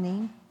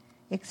questioning,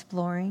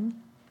 exploring,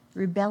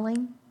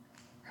 rebelling,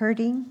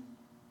 hurting,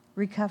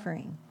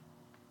 recovering.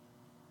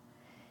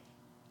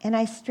 And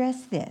I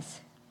stress this.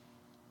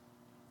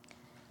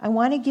 I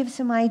want to give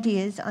some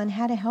ideas on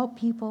how to help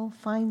people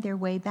find their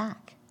way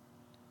back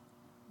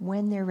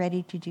when they're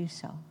ready to do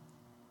so.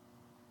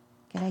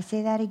 Can I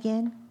say that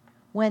again?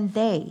 When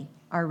they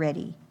are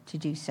ready to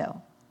do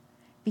so.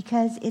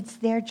 Because it's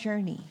their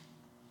journey,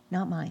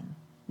 not mine,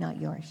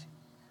 not yours.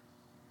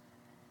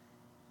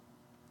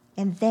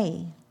 And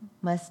they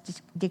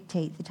must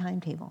dictate the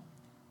timetable.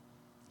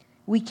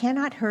 We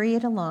cannot hurry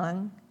it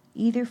along,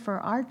 either for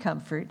our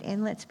comfort,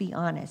 and let's be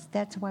honest,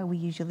 that's why we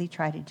usually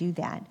try to do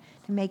that,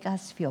 to make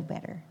us feel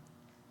better,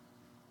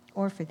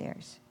 or for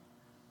theirs.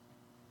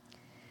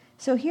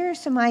 So here are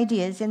some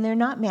ideas, and they're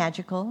not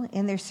magical,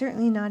 and they're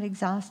certainly not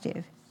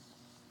exhaustive.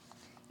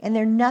 And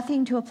they're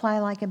nothing to apply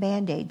like a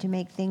Band-Aid to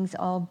make things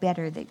all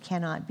better that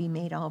cannot be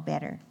made all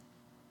better.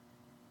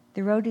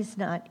 The road is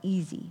not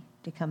easy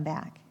to come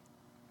back.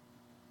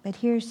 But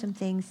here's some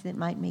things that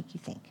might make you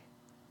think.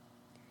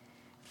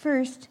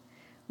 First,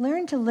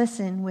 learn to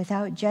listen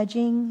without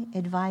judging,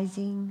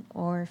 advising,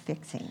 or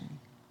fixing.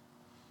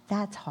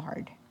 That's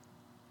hard.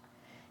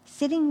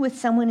 Sitting with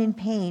someone in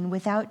pain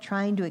without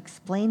trying to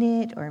explain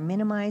it or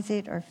minimize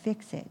it or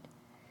fix it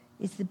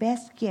is the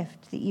best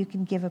gift that you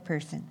can give a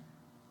person.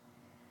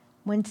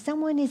 When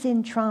someone is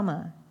in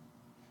trauma,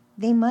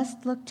 they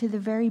must look to the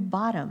very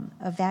bottom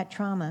of that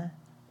trauma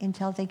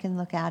until they can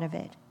look out of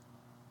it.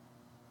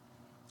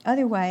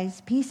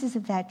 Otherwise, pieces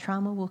of that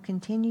trauma will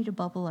continue to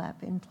bubble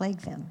up and plague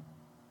them.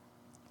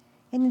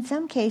 And in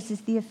some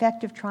cases, the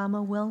effect of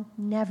trauma will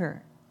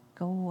never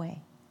go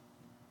away,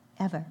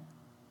 ever.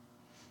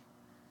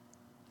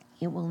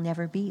 It will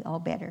never be all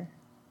better.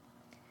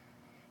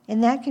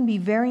 And that can be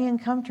very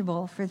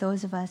uncomfortable for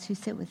those of us who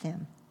sit with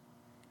them.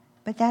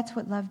 But that's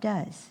what love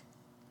does.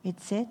 It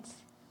sits,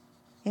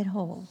 it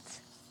holds,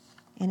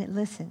 and it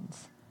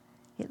listens.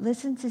 It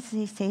listens as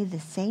they say the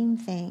same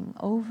thing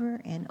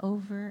over and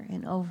over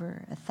and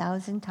over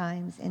 1,000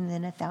 times and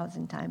then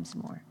 1,000 times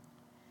more.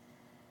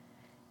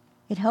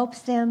 It helps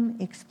them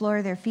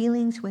explore their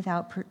feelings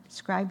without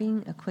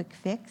prescribing a quick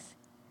fix.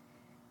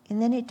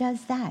 And then it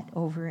does that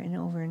over and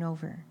over and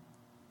over.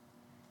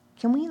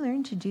 Can we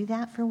learn to do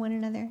that for one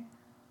another?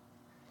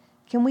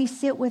 Can we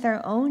sit with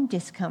our own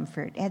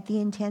discomfort at the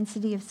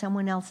intensity of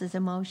someone else's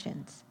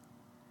emotions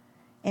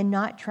and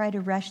not try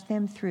to rush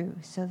them through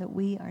so that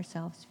we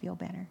ourselves feel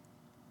better?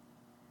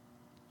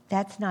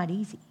 That's not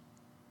easy,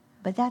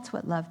 but that's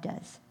what love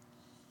does.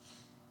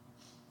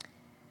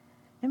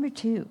 Number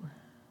 2,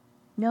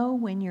 know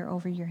when you're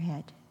over your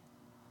head.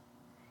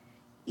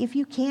 If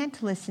you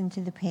can't listen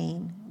to the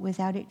pain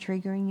without it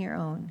triggering your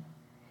own,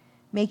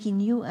 making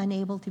you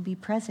unable to be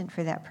present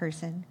for that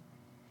person,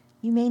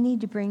 you may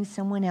need to bring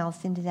someone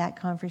else into that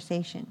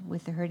conversation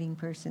with the hurting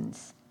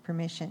person's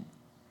permission.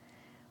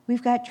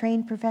 We've got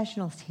trained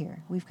professionals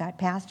here. We've got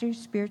pastors,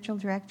 spiritual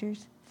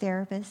directors,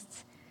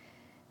 therapists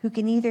who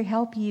can either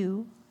help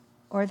you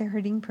or the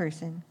hurting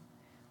person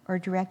or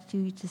direct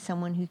you to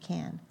someone who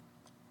can.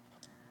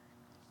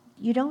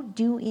 You don't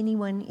do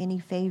anyone any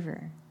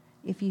favor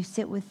if you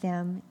sit with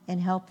them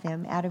and help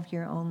them out of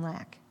your own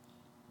lack.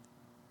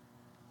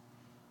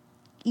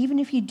 Even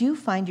if you do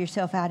find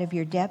yourself out of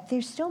your depth,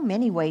 there's still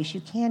many ways you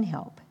can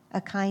help.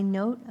 A kind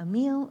note, a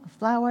meal, a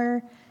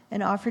flower,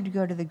 an offer to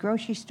go to the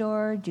grocery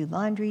store, do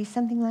laundry,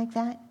 something like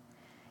that.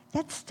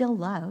 That's still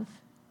love.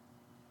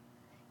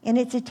 And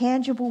it's a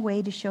tangible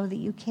way to show that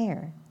you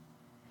care.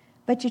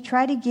 But to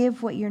try to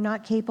give what you're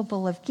not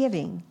capable of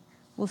giving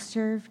will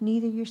serve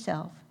neither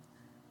yourself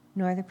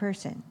nor the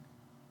person.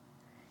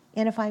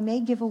 And if I may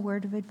give a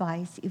word of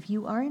advice, if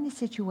you are in a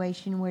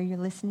situation where you're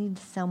listening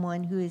to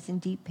someone who is in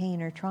deep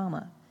pain or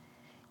trauma,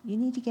 you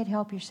need to get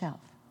help yourself.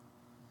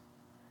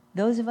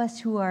 Those of us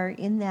who are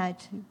in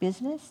that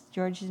business,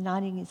 George is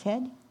nodding his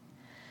head,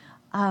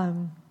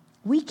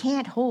 we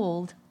can't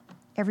hold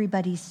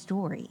everybody's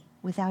story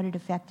without it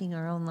affecting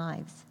our own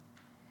lives.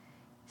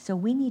 So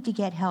we need to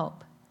get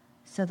help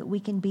so that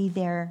we can be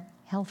there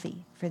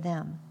healthy for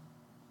them.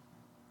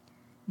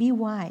 Be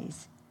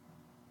wise.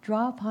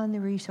 Draw upon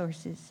the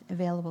resources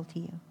available to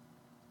you.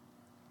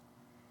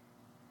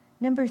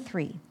 Number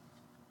 3,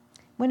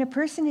 when a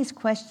person is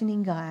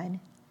questioning God,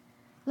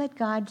 let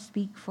God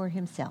speak for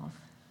himself.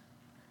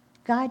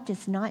 God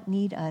does not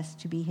need us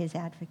to be his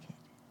advocate.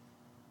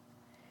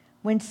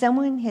 When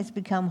someone has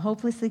become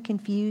hopelessly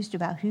confused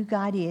about who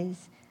God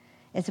is,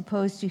 as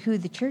opposed to who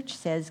the church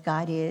says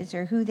God is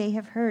or who they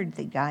have heard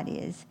that God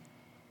is,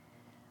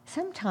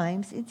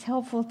 sometimes it's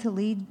helpful to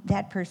lead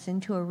that person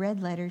to a red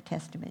letter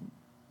testament,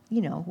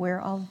 where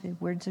all the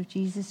words of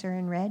Jesus are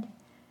in red,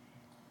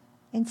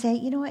 and say,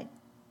 you know what,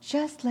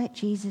 just let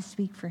Jesus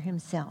speak for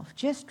himself.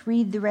 Just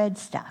read the red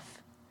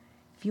stuff.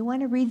 If you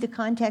want to read the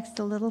context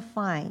a little,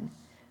 fine,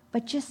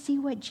 but just see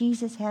what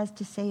Jesus has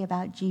to say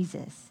about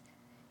Jesus,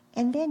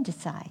 and then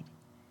decide,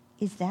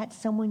 is that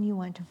someone you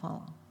want to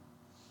follow?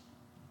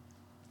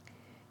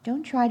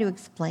 Don't try to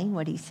explain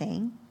what he's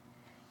saying.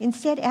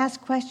 Instead, ask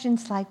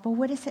questions like, well,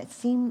 what does that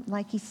seem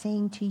like he's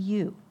saying to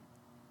you?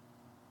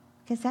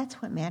 Because that's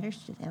what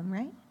matters to them,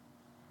 right?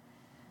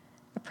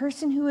 A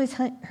person who is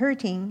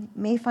hurting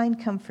may find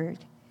comfort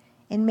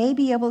and may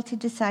be able to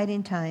decide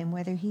in time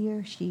whether he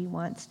or she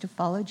wants to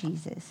follow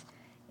Jesus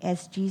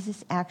as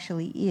Jesus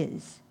actually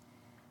is,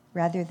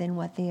 rather than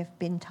what they have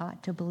been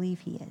taught to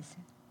believe he is.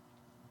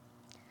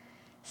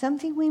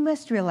 Something we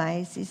must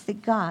realize is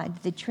that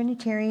God, the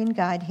Trinitarian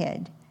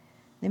Godhead,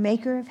 the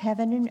maker of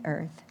heaven and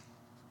earth,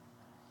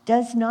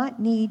 does not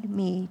need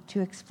me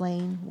to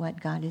explain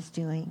what God is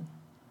doing,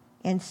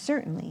 and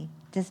certainly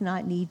does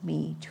not need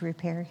me to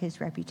repair his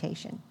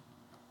reputation.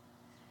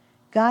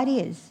 God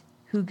is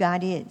who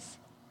God is,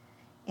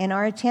 and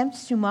our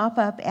attempts to mop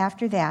up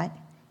after that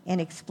and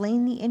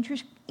explain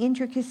the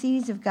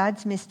intricacies of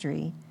God's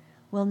mystery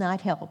will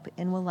not help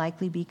and will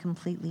likely be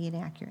completely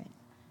inaccurate.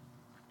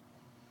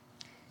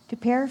 To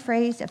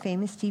paraphrase a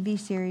famous TV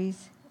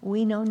series,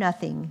 we know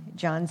nothing,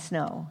 Jon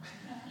Snow.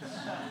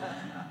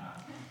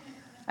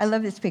 I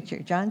love this picture.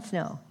 Jon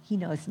Snow, he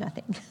knows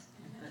nothing.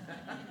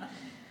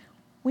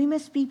 We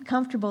must be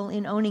comfortable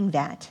in owning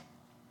that.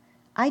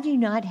 I do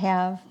not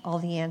have all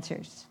the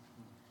answers.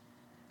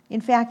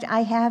 In fact,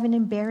 I have an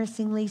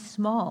embarrassingly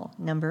small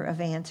number of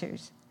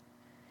answers.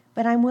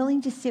 But I'm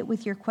willing to sit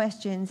with your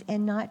questions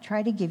and not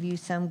try to give you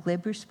some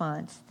glib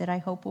response that I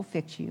hope will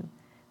fix you,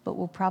 but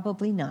will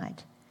probably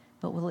not,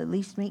 but will at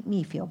least make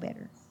me feel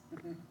better.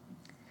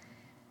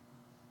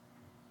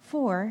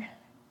 4,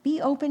 be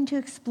open to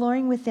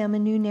exploring with them a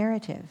new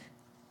narrative.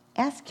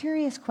 Ask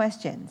curious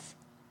questions.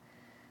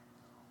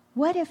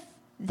 What if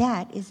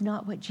that is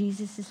not what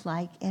Jesus is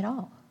like at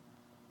all?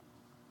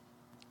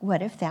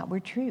 What if that were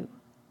true?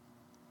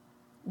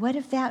 What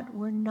if that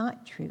were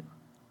not true?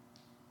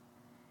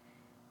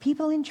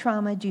 People in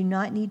trauma do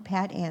not need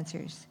pat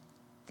answers.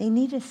 They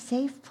need a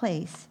safe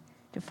place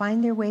to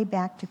find their way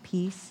back to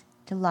peace,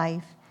 to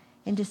life,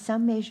 and to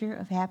some measure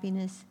of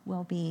happiness,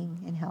 well-being,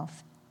 and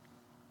health.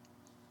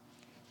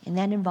 And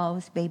that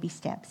involves baby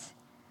steps,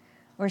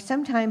 or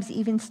sometimes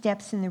even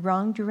steps in the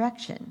wrong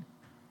direction,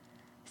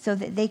 so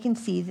that they can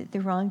see that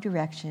the wrong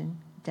direction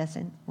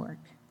doesn't work.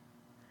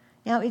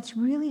 Now, it's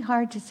really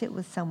hard to sit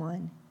with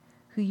someone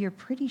who you're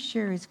pretty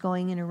sure is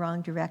going in a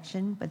wrong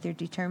direction, but they're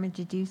determined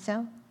to do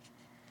so.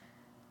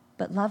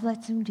 But love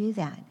lets them do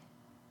that.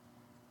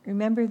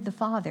 Remember, the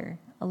father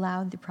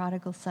allowed the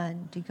prodigal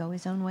son to go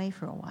his own way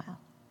for a while.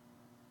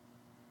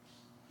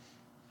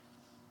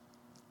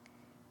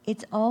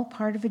 It's all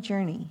part of a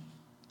journey,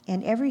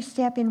 and every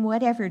step in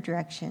whatever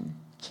direction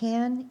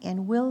can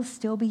and will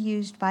still be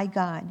used by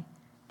God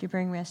to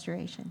bring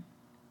restoration.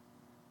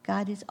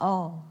 God is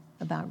all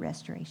about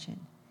restoration,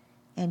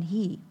 and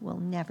he will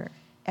never,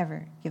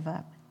 ever give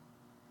up.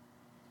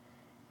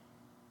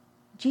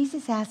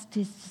 Jesus asked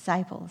his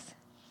disciples,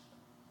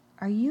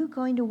 are you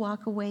going to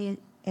walk away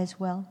as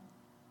well?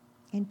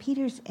 And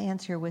Peter's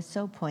answer was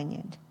so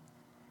poignant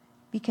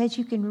because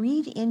you can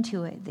read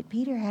into it that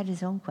Peter had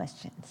his own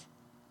questions.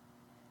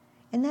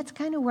 And that's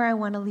kind of where I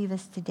want to leave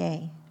us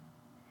today.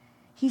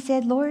 He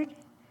said, Lord,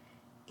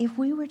 if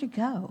we were to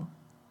go,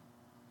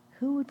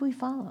 who would we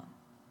follow?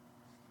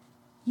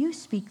 You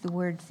speak the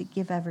words that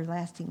give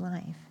everlasting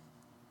life.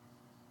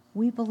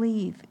 We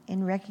believe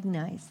and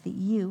recognize that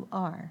you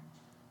are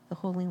the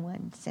Holy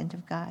One sent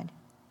of God.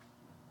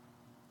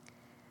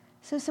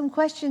 So some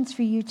questions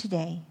for you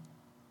today.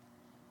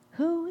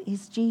 Who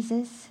is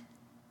Jesus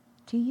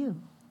to you?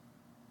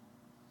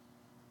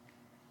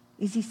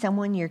 Is he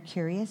someone you're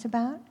curious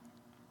about?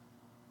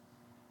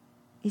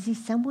 Is he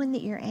someone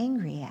that you're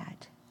angry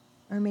at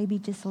or maybe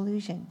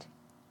disillusioned?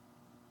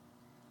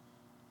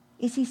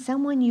 Is he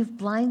someone you've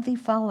blindly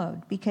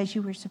followed because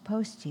you were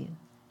supposed to,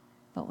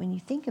 but when you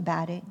think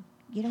about it,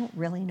 you don't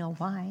really know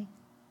why?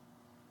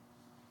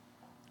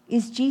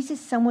 Is Jesus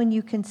someone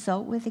you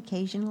consult with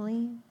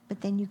occasionally,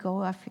 but then you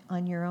go off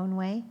on your own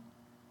way?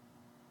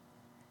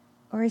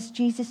 Or is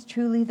Jesus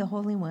truly the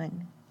Holy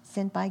One,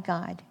 sent by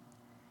God,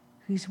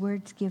 whose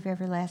words give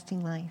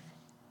everlasting life?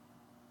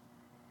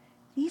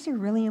 These are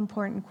really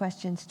important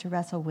questions to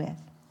wrestle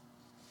with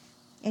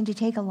and to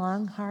take a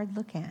long, hard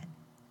look at.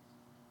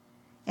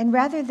 And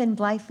rather than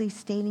blithely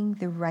stating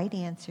the right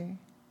answer,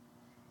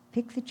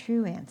 pick the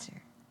true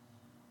answer.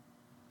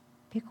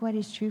 Pick what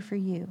is true for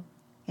you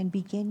and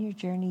begin your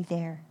journey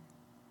there.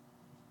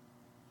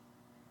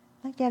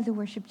 I'd like to have the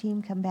worship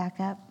team come back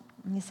up.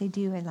 And as they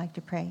do, I'd like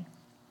to pray.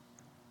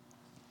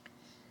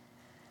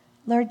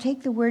 Lord,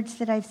 take the words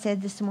that I've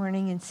said this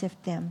morning and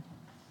sift them.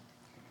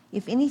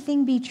 If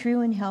anything be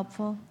true and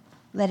helpful,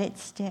 let it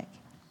stick.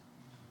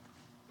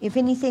 If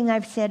anything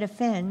I've said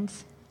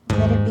offends,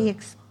 let it be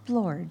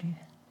explored.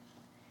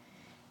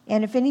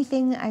 And if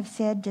anything I've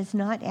said does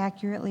not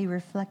accurately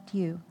reflect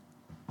you,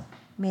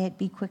 may it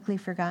be quickly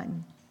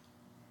forgotten.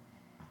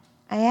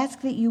 I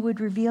ask that you would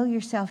reveal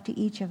yourself to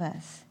each of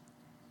us,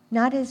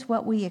 not as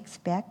what we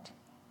expect,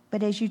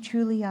 but as you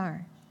truly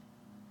are.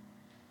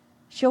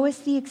 Show us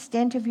the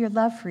extent of your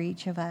love for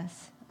each of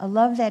us, a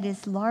love that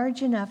is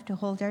large enough to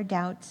hold our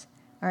doubts,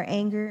 our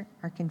anger,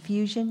 our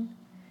confusion,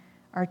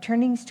 our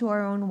turnings to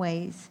our own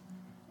ways,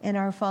 and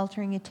our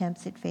faltering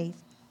attempts at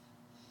faith.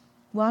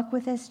 Walk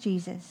with us,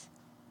 Jesus.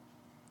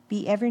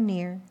 Be ever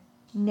near,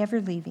 never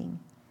leaving,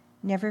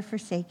 never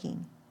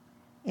forsaking,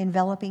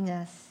 enveloping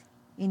us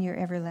in your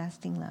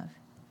everlasting love.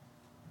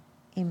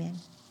 Amen.